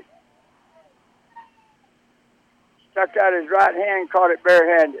barehanded. Stuck out his right hand, caught it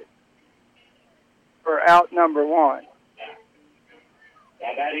barehanded for out number 1.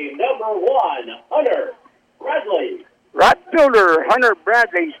 And batting number 1, Hunter Bradley. Right fielder Hunter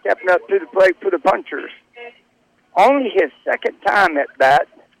Bradley stepping up to the plate for the Punchers. Only his second time at bat.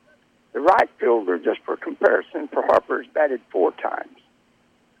 The right fielder, just for comparison, for Harper, has batted 4 times.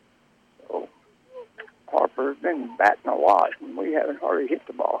 So Harper's been batting a lot, and we haven't hardly hit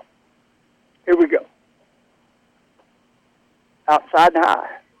the ball. Here we go. Outside and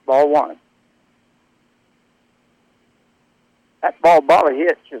high, ball 1. That ball Bolly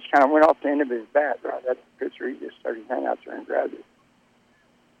hit just kind of went off the end of his bat right at the pitcher. He just started hanging out there and grabbed it.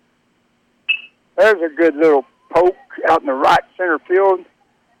 There's a good little poke out in the right center field.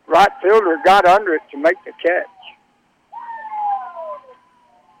 Right fielder got under it to make the catch.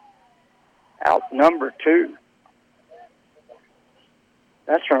 Out number 2.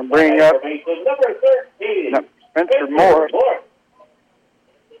 That's going to bring up number 13, Spencer Morris.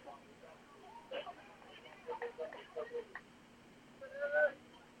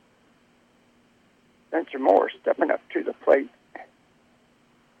 Spencer Moore stepping up to the plate.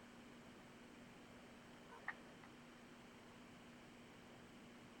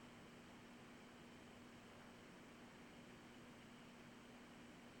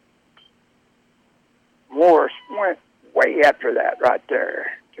 Morris went way after that right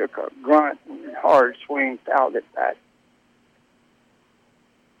there. Took a grunt and hard swing, fouled it back.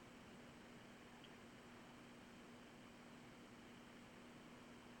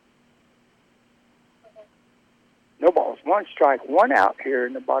 No balls, one strike, one out here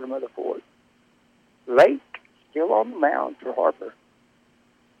in the bottom of the fourth. Lake still on the mound for Harper.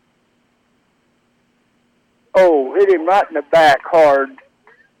 Oh, hit him right in the back hard.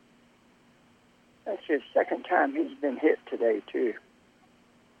 That's his second time he's been hit today, too.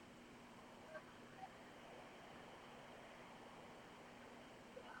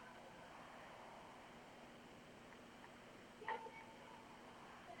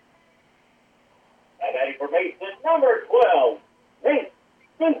 And that information is number 12, Nate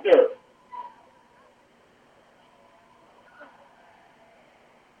Spencer.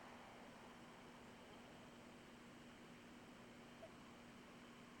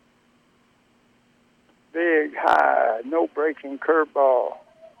 Big, high, no-breaking curveball.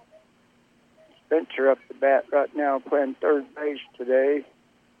 Spencer up the bat right now playing third base today.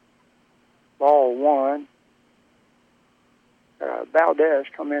 Ball one. Valdez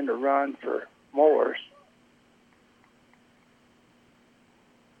come in to run for Morris.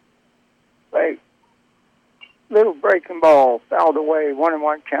 Late. Little breaking ball, fouled away.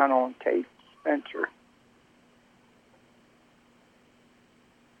 1-1 count on Tate Spencer.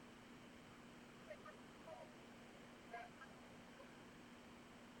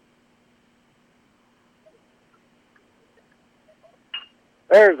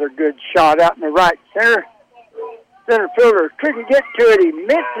 There's a good shot out in the right center. Center fielder couldn't get to it. He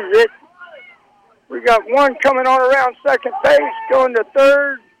misses it. We got one coming on around second base, going to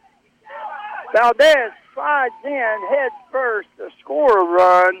third. Valdez slides in, head first, to score a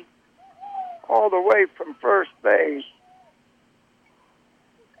run all the way from first base.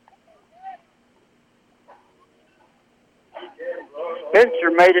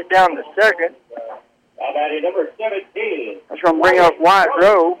 Spencer made it down to second. Now batting number 17. That's going to bring up Wyatt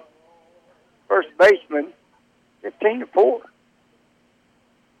Rowe, first baseman, 15-4.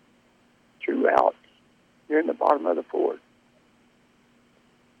 2 outs here in the bottom of the fourth.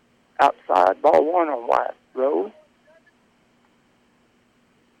 Outside, ball one on Wyatt Rowe.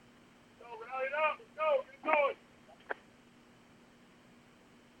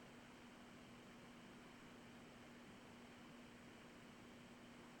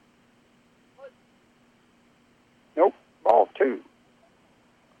 Nope, ball two.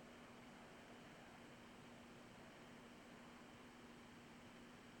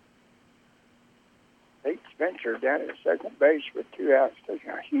 Nate Spencer down at second base with 2 outs, taking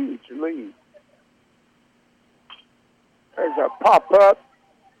a huge lead. There's a pop-up.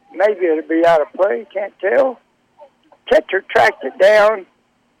 Maybe it'll be out of play, can't tell. Catcher tracked it down.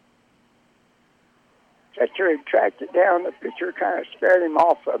 Catcher had tracked it down. The pitcher kind of scared him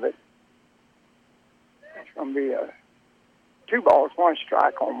off of it. It's going to be a 2 balls, 1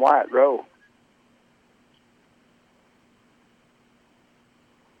 strike on Wyatt Rowe.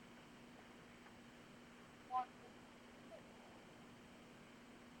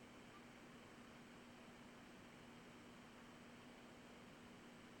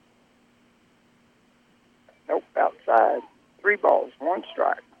 Nope, outside. 3 balls, 1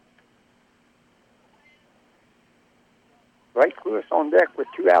 strike. Blake Lewis on deck with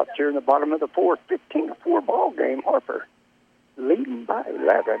 2 outs here in the bottom of the fourth. 15-4 ball game. Harper leading by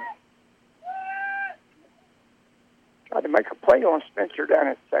 11. Tried to make a play on Spencer down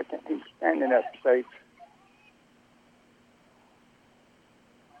at second. He's standing up safe.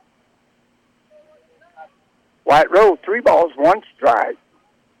 Wyatt Rowe, 3 balls, 1 strike.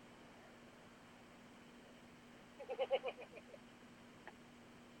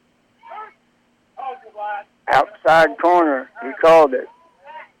 Outside corner. He called it.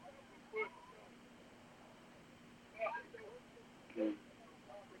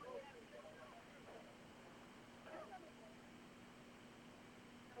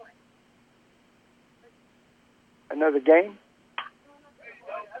 Another game.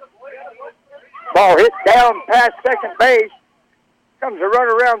 Ball hit down past second base. Comes a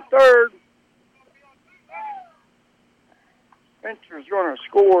run around third. Spencer's going to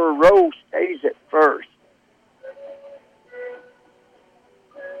score. Rowe stays at first.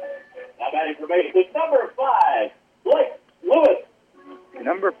 Now batting formation is number 5, Blake Lewis.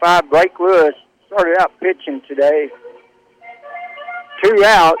 Number 5, Blake Lewis, started out pitching today. 2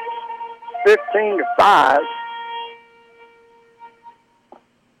 outs. 15-5.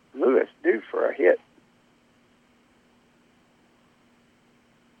 Lewis due for a hit.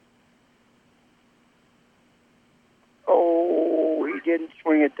 Oh, he didn't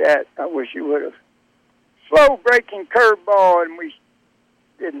swing at that. I wish he would have. Slow breaking curveball, and we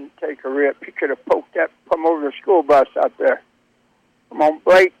didn't take a rip. He could have poked that from over the school bus out there. Come on,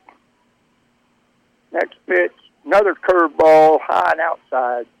 Blake. Next pitch, another curveball, high and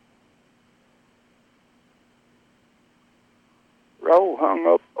outside. Rowe hung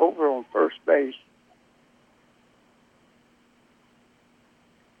up over on first base.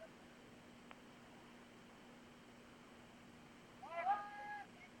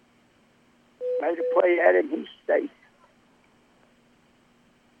 Made a play at him, he's safe.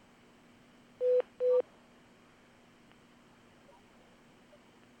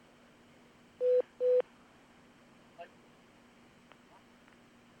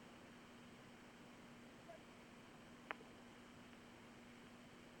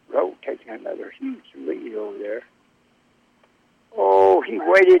 Rowe taking another huge lead over there. Oh, he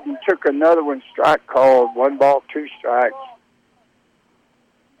waited and took another one, strike called. 1 ball, 2 strikes.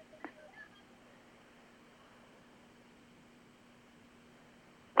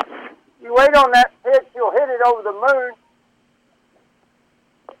 You wait on that pitch, you'll hit it over the moon.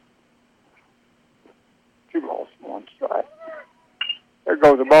 2 balls, 1 strike. There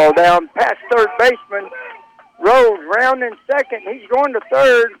goes the ball down past third baseman. Rose rounding second. He's going to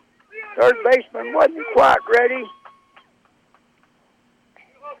third. Third baseman wasn't quite ready.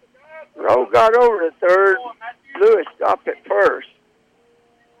 Rose got over to third. Lewis stopped at first.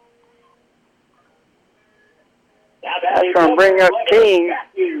 That's going to bring up King.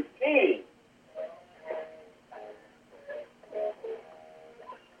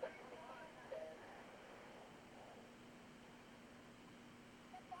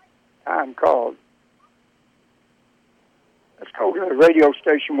 Time called. Let's go to the radio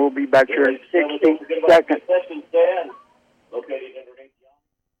station. We'll be back here in 60 seconds.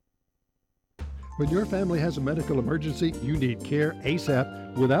 When your family has a medical emergency, you need care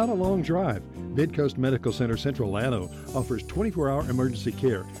ASAP without a long drive. Midcoast Medical Center Central Llano offers 24-hour emergency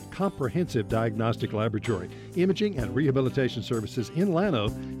care, comprehensive diagnostic laboratory, imaging, and rehabilitation services in Llano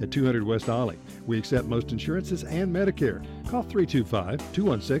at 200 West Ollie. We accept most insurances and Medicare. Call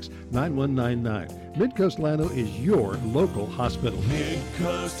 325-216-9199. Midcoast Llano is your local hospital.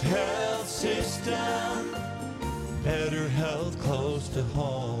 Midcoast Health System, better health close to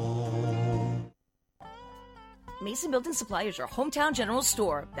home. Mason Building Supply is your hometown general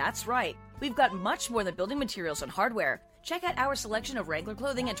store. That's right. We've got much more than building materials and hardware. Check out our selection of Wrangler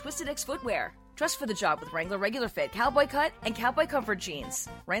clothing and Twisted X footwear. Dress for the job with Wrangler Regular Fit, Cowboy Cut, and Cowboy Comfort jeans.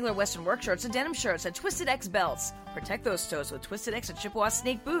 Wrangler Western work shirts and denim shirts and Twisted X belts. Protect those toes with Twisted X and Chippewa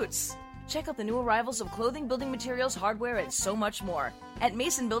Snake boots. Check out the new arrivals of clothing, building materials, hardware, and so much more at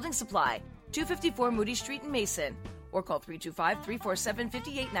Mason Building Supply, 254 Moody Street in Mason, or call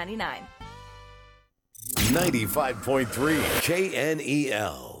 325-347-5899. 95.3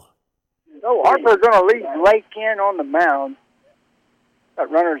 KNEL. So Harper's going to lead Lake in on the mound.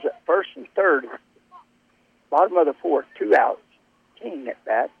 Got runners at first and third. Bottom of the fourth, 2 outs. King at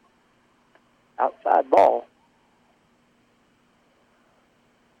bat. Outside ball.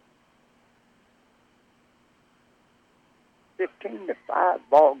 $15-5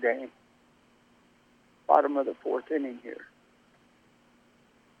 ball game. Bottom of the fourth inning here.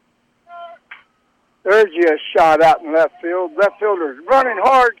 There's a shot out in left field. Left fielder's running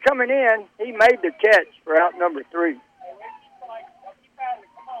hard, coming in. He made the catch for out number 3.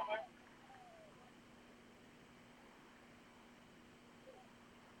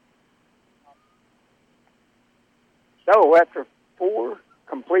 So after 4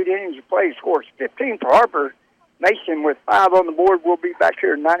 complete innings of play, scores 15 for Harper. Mason with 5 on the board. We'll be back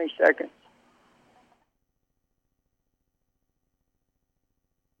here in 90 seconds.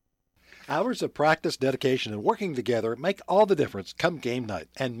 Hours of practice, dedication, and working together make all the difference come game night,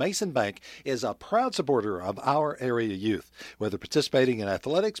 and Mason Bank is a proud supporter of our area youth. Whether participating in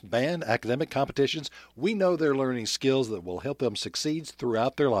athletics, band, academic competitions, we know they're learning skills that will help them succeed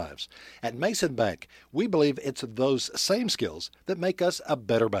throughout their lives. At Mason Bank, we believe it's those same skills that make us a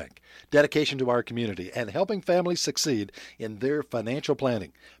better bank. Dedication to our community and helping families succeed in their financial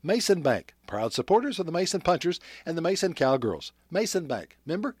planning. Mason Bank, proud supporters of the Mason Punchers and the Mason Cowgirls. Mason Bank,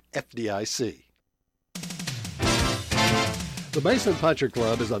 member FDIC. The Mason Puncher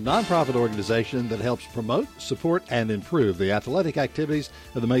Club is a nonprofit organization that helps promote, support, and improve the athletic activities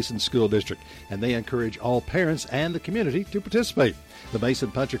of the Mason School District, and they encourage all parents and the community to participate. The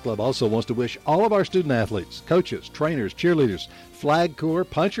Mason Puncher Club also wants to wish all of our student athletes, coaches, trainers, cheerleaders, Flag Corps,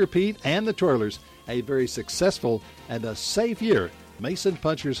 Puncher Pete, and the twirlers a very successful and a safe year. Mason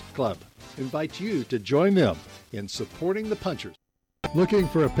Punchers Club invites you to join them in supporting the Punchers. Looking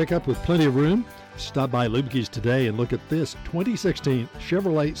for a pickup with plenty of room? Stop by Lubke's today and look at this 2016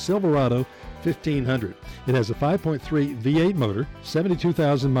 Chevrolet Silverado 1500. It has a 5.3 V8 motor,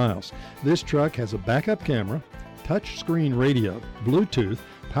 72,000 miles. This truck has a backup camera, touch screen radio, Bluetooth,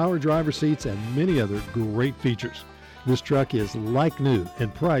 power driver seats, and many other great features. This truck is like new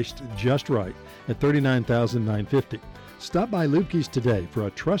and priced just right at $39,950. Stop by Lubke's today for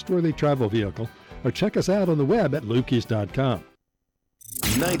a trustworthy travel vehicle or check us out on the web at lubkes.com.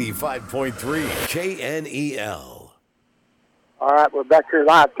 95.3 KNEL. All right, we're back here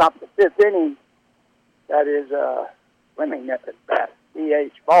live, top of the fifth inning. That is Fleming at the bat.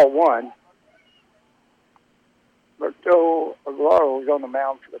 DH, ball one. Berto Aguaro's on the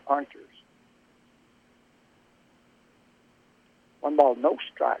mound for the Punchers. 1 ball, no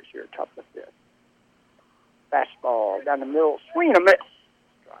strikes here, top of the fifth. Fastball down the middle, swing and a miss.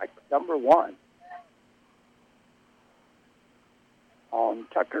 Strike number 1. On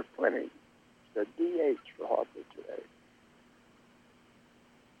Tucker Fleming, the DH for Harper today.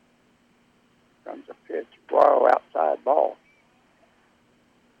 Comes a pitch, Guaro outside ball.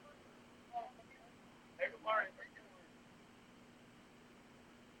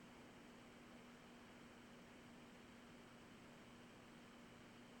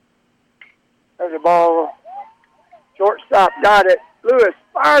 There's a ball. Shortstop got it. Lewis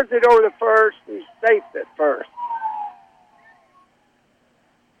fires it over the first. He's safe at first.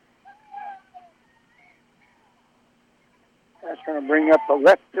 That's going to bring up the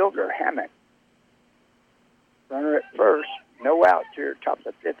left fielder, Hammock. Runner at first. No outs here, top of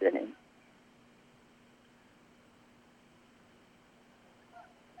the fifth inning.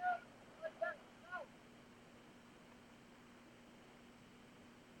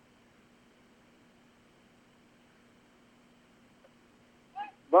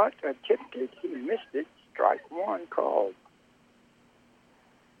 But attempted, he missed it. Strike 1 called.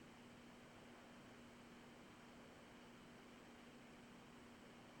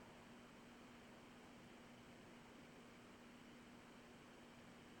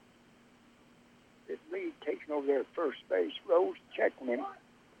 Lead taking over there at first base. Rose checking him.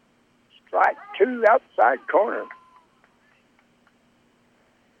 Strike 2 outside corner.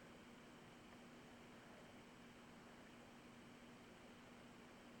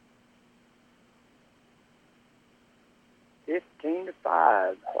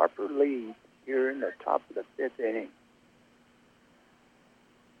 (15-5). Harper leads here in the top of the fifth inning.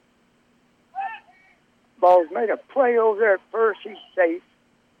 Ball's made a play over there at first. He's safe.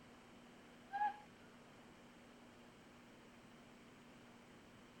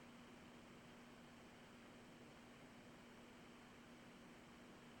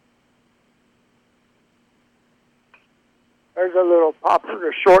 There's a little popper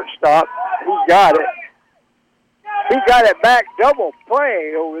to shortstop. He got it. He got it back. Double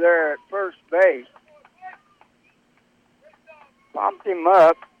play over there at first base. Popped him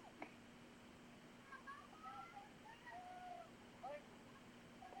up.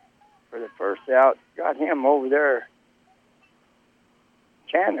 For the first out. Got him over there.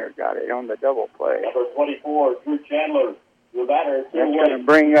 Chandler got it on the double play. Number 24, Drew Chandler. The batter. That's going to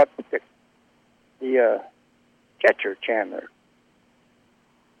bring up the catcher, Chandler.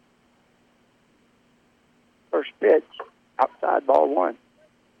 First pitch, outside ball 1.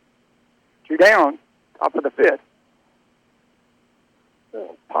 2 down, top of the fifth.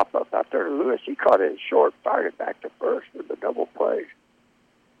 Pop up out there to Lewis. He caught it short, fired it back to first with the double play.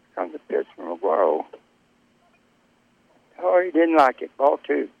 Comes the pitch from Aguero. Oh, he didn't like it. Ball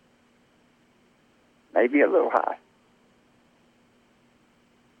 2. Maybe a little high.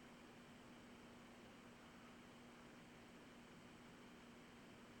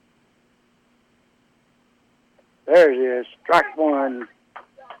 There it is. Strike 1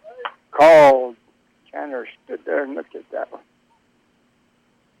 called. Chandler stood there and looked at that one.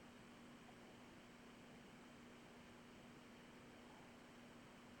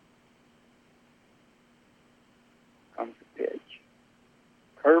 Comes the pitch.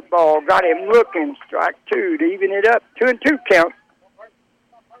 Curveball got him looking. Strike 2 to even it up. 2-2 count.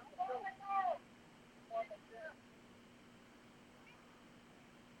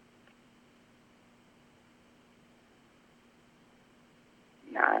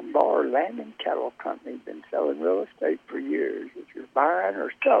 9 Bar Land and Cattle Company. Been selling real estate for years. If you're buying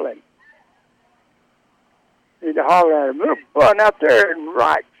or selling, need to holler at him. Little bun out there in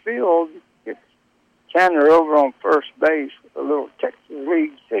right field. It's Chandler over on first base with a little Texas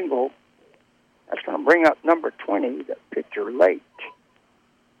League single. That's going to bring up number 20, the pitcher, late.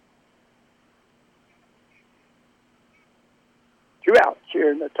 Two outs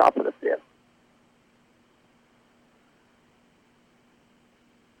here in the top of the fifth.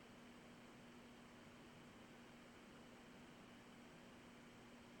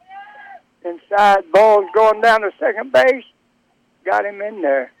 Inside, ball's going down to second base. Got him in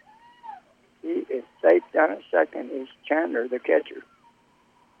there. He is safe down at second. Is Chandler, the catcher.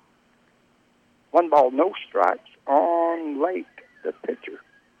 1 ball, no strikes on Lake, the pitcher.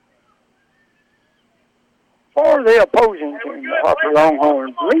 For the opposing team, the Harper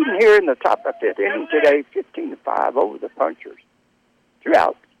Longhorns, leading here in the top of the fifth inning today, 15-5 over the Punchers. 2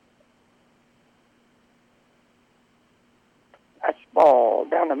 outs. That's ball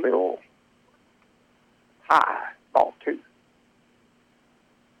down the middle. High, ball 2.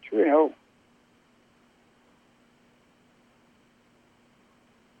 2-0.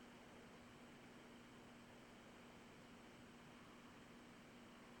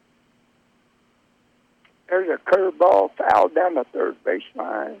 There's a curveball foul down the third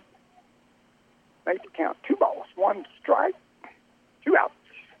baseline. Make the count. 2 balls, 1 strike, 2 outs.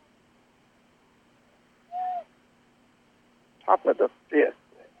 Top of the fifth.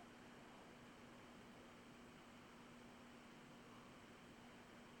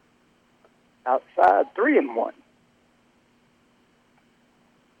 Outside, 3-1.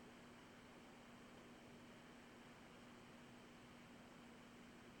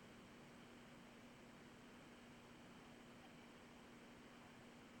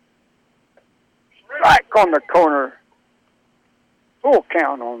 Strike on the corner. Full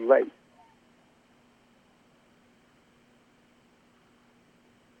count on Lake.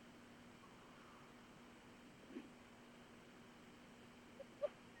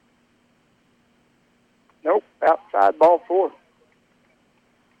 Nope, outside, ball 4.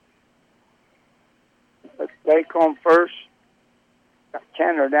 Let's Lake on first. Got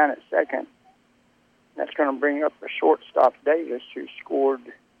Chandler down at second. That's going to bring up the shortstop Davis, who scored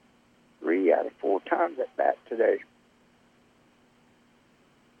 3 out of 4 times at bat today.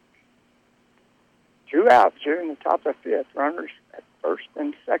 2 outs here in the top of the fifth. Runners at first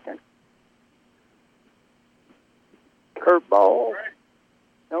and second. Curveball.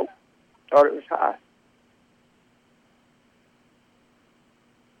 Nope. Thought it was high.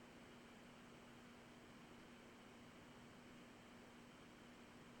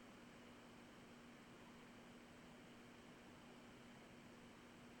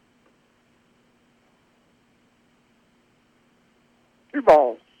 Two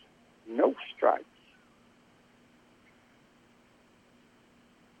balls, no strikes.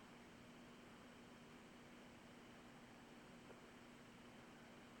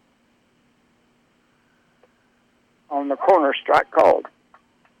 On the corner, strike called.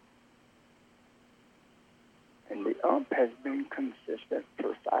 And the ump has been consistent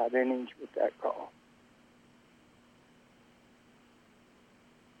for 5 innings with that call.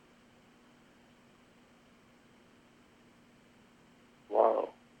 Wow.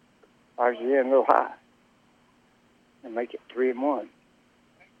 RG in a little high. And make it 3-1. Marty,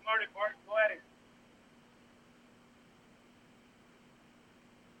 Bart, go at it.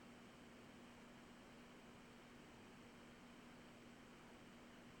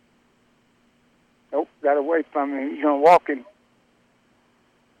 Nope, got away from him. He's going to walk him.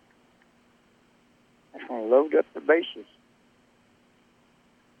 That's going to load up the bases.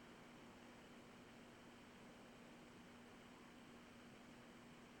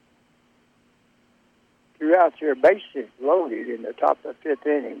 Two outs here, bases loaded in the top of the fifth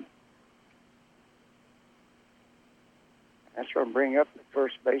inning. That's going to bring up the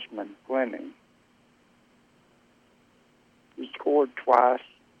first baseman, Fleming. He scored twice,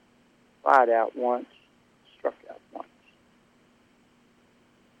 fired out once, struck out once.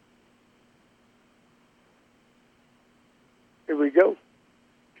 Here we go.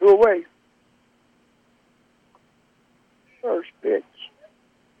 2 away. First pitch.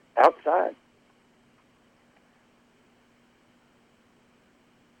 Outside.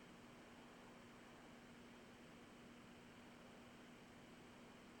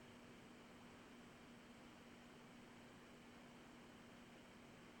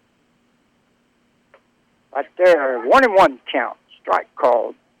 Right there, 1-1 count. Strike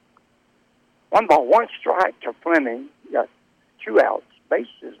called. 1 ball, 1 strike to Fleming. You got 2 outs.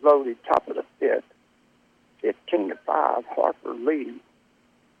 Bases loaded, top of the fifth. 15-5, Harper lead.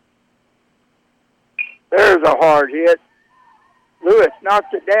 was a hard hit. Lewis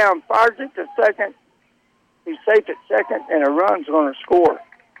knocked it down, fires it to second. He's safe at second, and a run's going to score.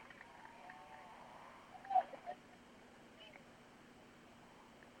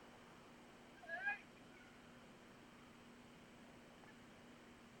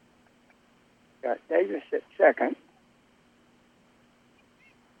 Got Davis at second.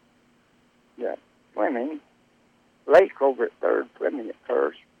 Got Fleming. Lake over at third, Fleming at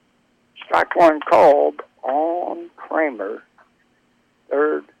first. Strike one called on Kramer.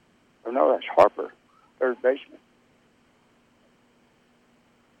 Third. Oh, no, that's Harper, third baseman.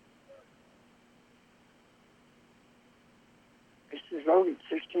 This is loaded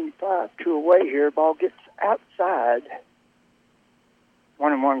 16-5. 2 away here. Ball gets outside.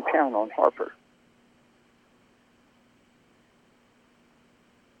 1-1 count on Harper.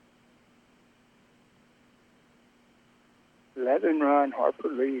 Run Harper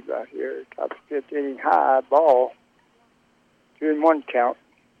lead right here. Top of fifth inning, high ball. 2-1 count.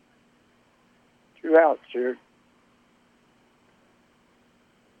 2 outs here.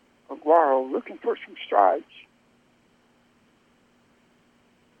 Aguaro looking for some strikes.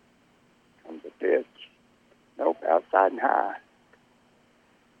 Comes the pitch. Nope, outside and high.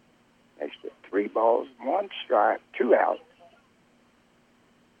 Makes it 3 balls, 1 strike, 2 outs.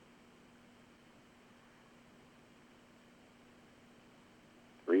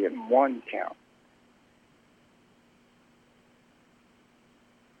 3-1 count.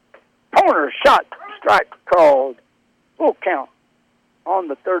 Corner shot, strike called. Full count on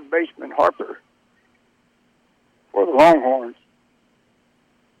the third baseman, Harper, for the Longhorns.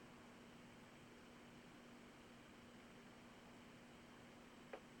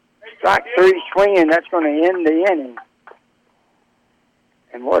 Strike 3 swinging, that's going to end the inning.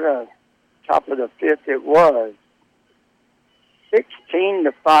 And what a top of the fifth it was.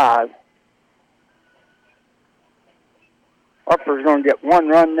 16-5. Harper's going to get 1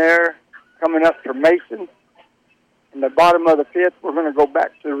 run there coming up for Mason. In the bottom of the fifth, we're going to go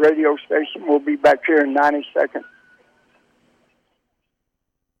back to the radio station. We'll be back here in 90 seconds.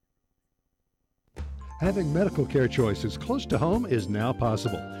 Having medical care choices close to home is now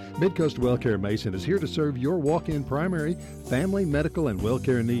possible. Midcoast WellCare Mason is here to serve your walk-in primary, family, medical, and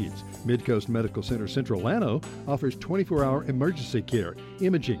WellCare needs. Midcoast Medical Center Central Llano offers 24-hour emergency care,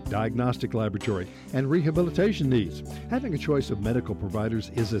 imaging, diagnostic laboratory, and rehabilitation needs. Having a choice of medical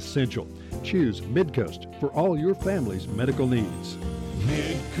providers is essential. Choose Midcoast for all your family's medical needs.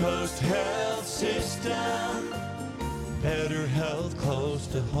 Midcoast Health System, better health close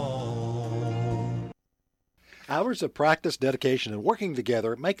to home. Hours of practice, dedication, and working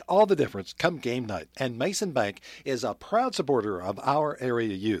together make all the difference come game night, and Mason Bank is a proud supporter of our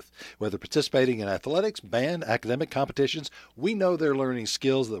area youth. Whether participating in athletics, band, academic competitions, we know they're learning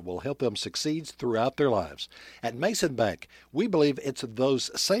skills that will help them succeed throughout their lives. At Mason Bank, we believe it's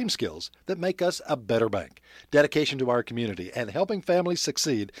those same skills that make us a better bank. Dedication to our community and helping families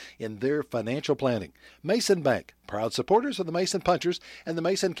succeed in their financial planning. Mason Bank, proud supporters of the Mason Punchers and the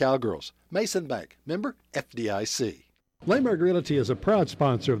Mason Cowgirls. Mason Bank, member FDIC. Lamberg Realty is a proud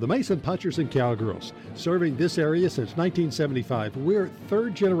sponsor of the Mason Punchers and Cowgirls. Serving this area since 1975, we're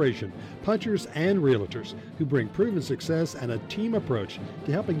third-generation punchers and realtors who bring proven success and a team approach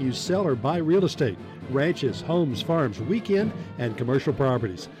to helping you sell or buy real estate, ranches, homes, farms, weekend, and commercial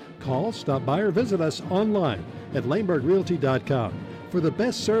properties. Call, stop by, or visit us online at lambergrealty.com. For the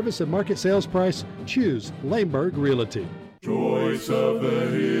best service and market sales price, choose Lamberg Realty. Choice of the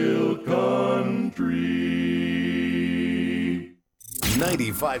Hill Country.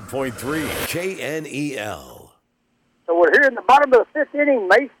 95.3 KNEL. So we're here in the bottom of the fifth inning.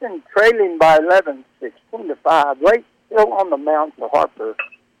 Mason trailing by 11, 16-5. Late still on the mound for Harper.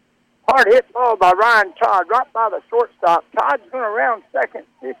 Hard hit ball by Ryan Todd, right by the shortstop. Todd's going to round second,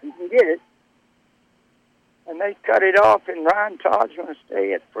 see if he can get it. And they cut it off, and Ryan Todd's going to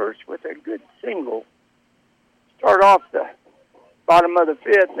stay at first with a good single. Start off the bottom of the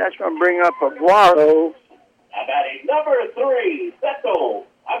fifth, and that's going to bring up Aguaro. Batting number 3, Beto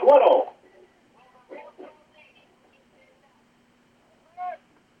Aguero.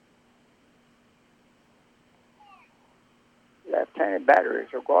 Left-handed batter is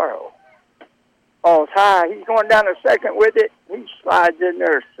Aguaro. Ball's high. He's going down to second with it. He slides in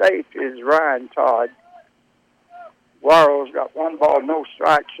there safe is Ryan Todd. Aguaro's got 1 ball, no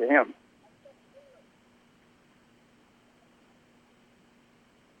strikes to him.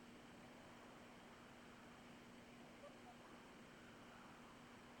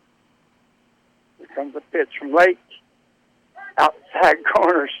 Here comes a pitch from Lake. Outside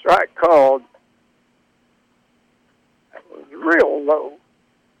corner, strike called. That was real low.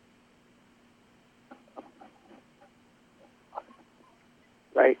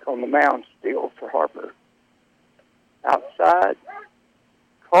 Lake on the mound still for Harper. Outside,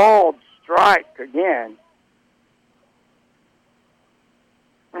 called strike again.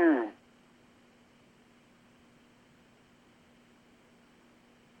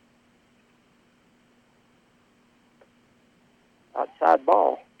 Outside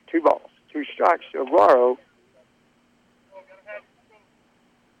ball, 2 balls, 2 strikes to Aguaro.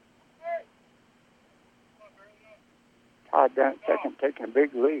 Todd down at second, taking a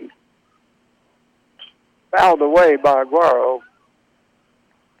big lead. Fouled away by Aguaro.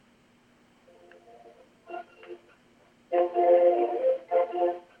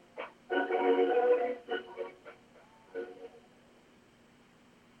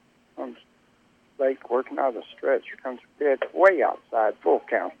 Lake working out of the stretch. Here comes a pitch way outside, full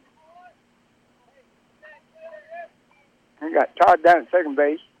count. We got Todd down at second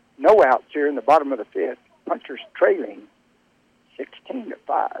base. No outs here in the bottom of the 5th. Punchers trailing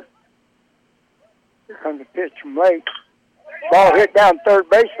 16-5. Here comes a pitch from Lake. Ball hit down third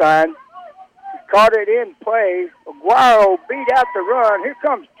baseline. Caught it in play. Aguaro beat out the run. Here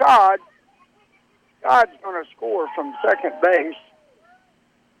comes Todd. Todd's going to score from second base.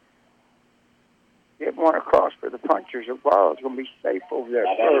 Get one across for the Punchers. Aguaro's going to be safe over there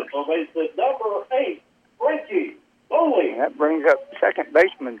first. Number 8, Frankie Bowley. That brings up second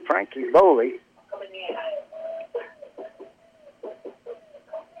baseman Frankie Bowley.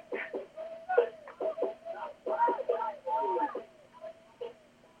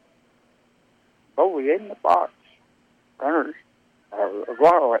 Bowley in the box. Runners are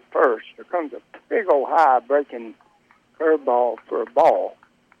Aguaro at first. Here comes a big old high breaking curveball for a ball.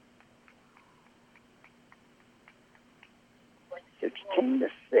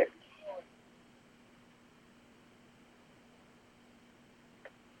 16-6.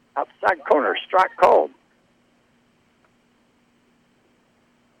 Outside corner, strike called.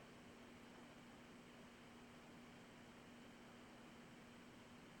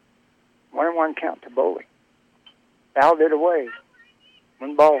 One and one count to Bowley. Fouled it away.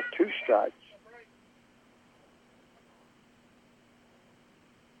 1 ball, 2 strikes.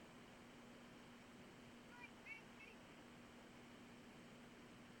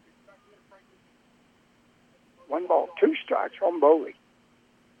 One ball, 2 strikes on Bowley.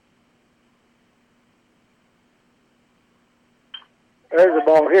 There's a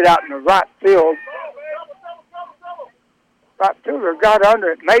ball hit out in the right field. Right fielder got under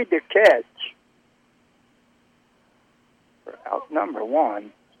it, made the catch. For out number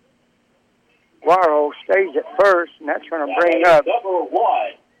 1. Aguaro stays at first, and that's going to bring up Number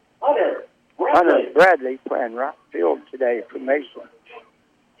 1, Hunter Bradley playing right field today for Mason.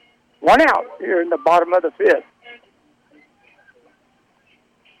 1 out here in the bottom of the 5th.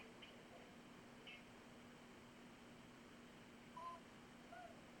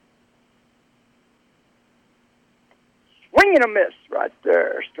 Swing and a miss right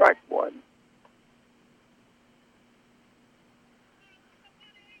there. Strike 1.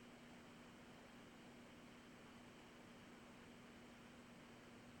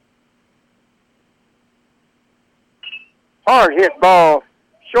 Hard hit ball.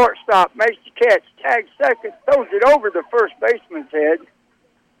 Shortstop makes the catch. Tags second. Throws it over the first baseman's head.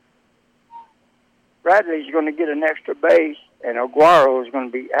 Bradley's going to get an extra base, and Aguaro is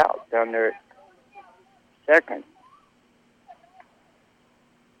going to be out down there at second.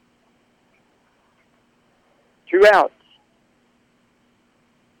 2 outs.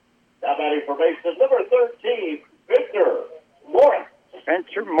 Now batting for Mason, number 13, Victor Morris.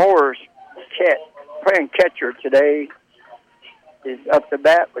 Spencer Morris, playing catcher today, is up to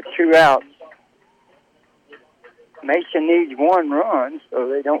bat with 2 outs. Mason needs 1 run, so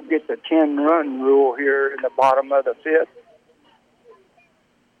they don't get the 10-run rule here in the bottom of the 5th.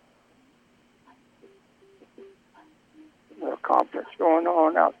 A conference going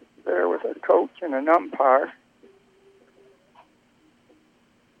on out there with a coach and an umpire.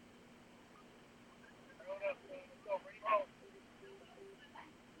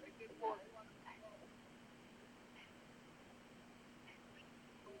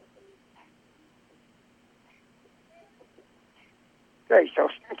 Okay, so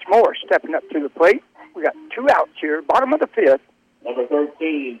Spencer Moore stepping up to the plate. We got 2 outs here, bottom of the 5th. Number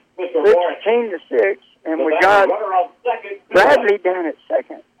 13, Mr. Morris. 16-6, and we got Bradley down at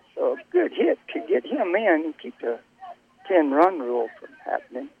second. So a good hit to get him in and keep the 10-run rule from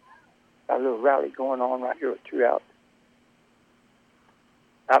happening. Got a little rally going on right here with 2 outs.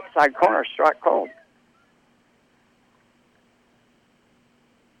 Outside corner, strike called.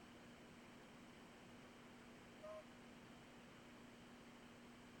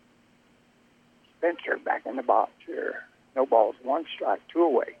 Spencer back in the box here. No balls, 1 strike, 2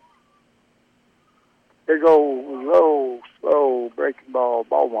 away. There goes low, slow, breaking ball,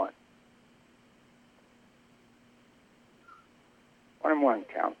 ball 1. 1-1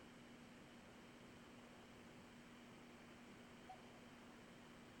 count.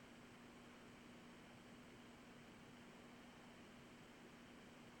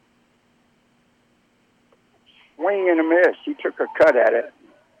 Swing and a miss. He took a cut at it.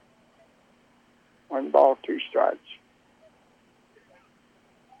 1 ball, 2 strikes.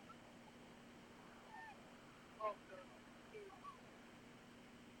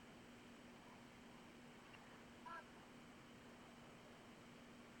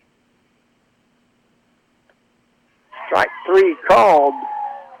 Strike 3 called.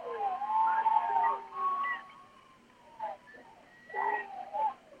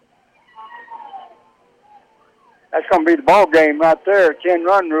 That's going to be the ball game right there.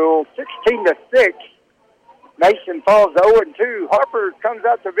 10-run rule, 16-6. Mason falls to 0-2. Harper comes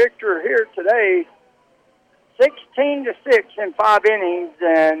out the victor here today, 16-6 in 5 innings,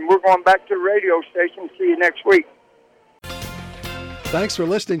 and we're going back to the radio station. See you next week. Thanks for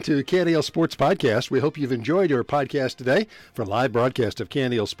listening to KNEL Sports Podcast. We hope you've enjoyed your podcast today. For a live broadcast of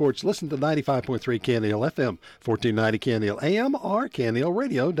KNEL Sports, listen to 95.3 KNEL FM, 1490 KNEL AM, or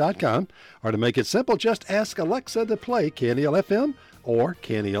KNELradio.com. Or to make it simple, just ask Alexa to play KNEL FM or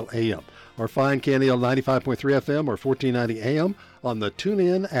KNEL AM. Or find KNEL 95.3 FM or 1490 AM on the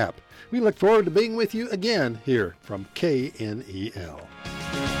TuneIn app. We look forward to being with you again here from KNEL.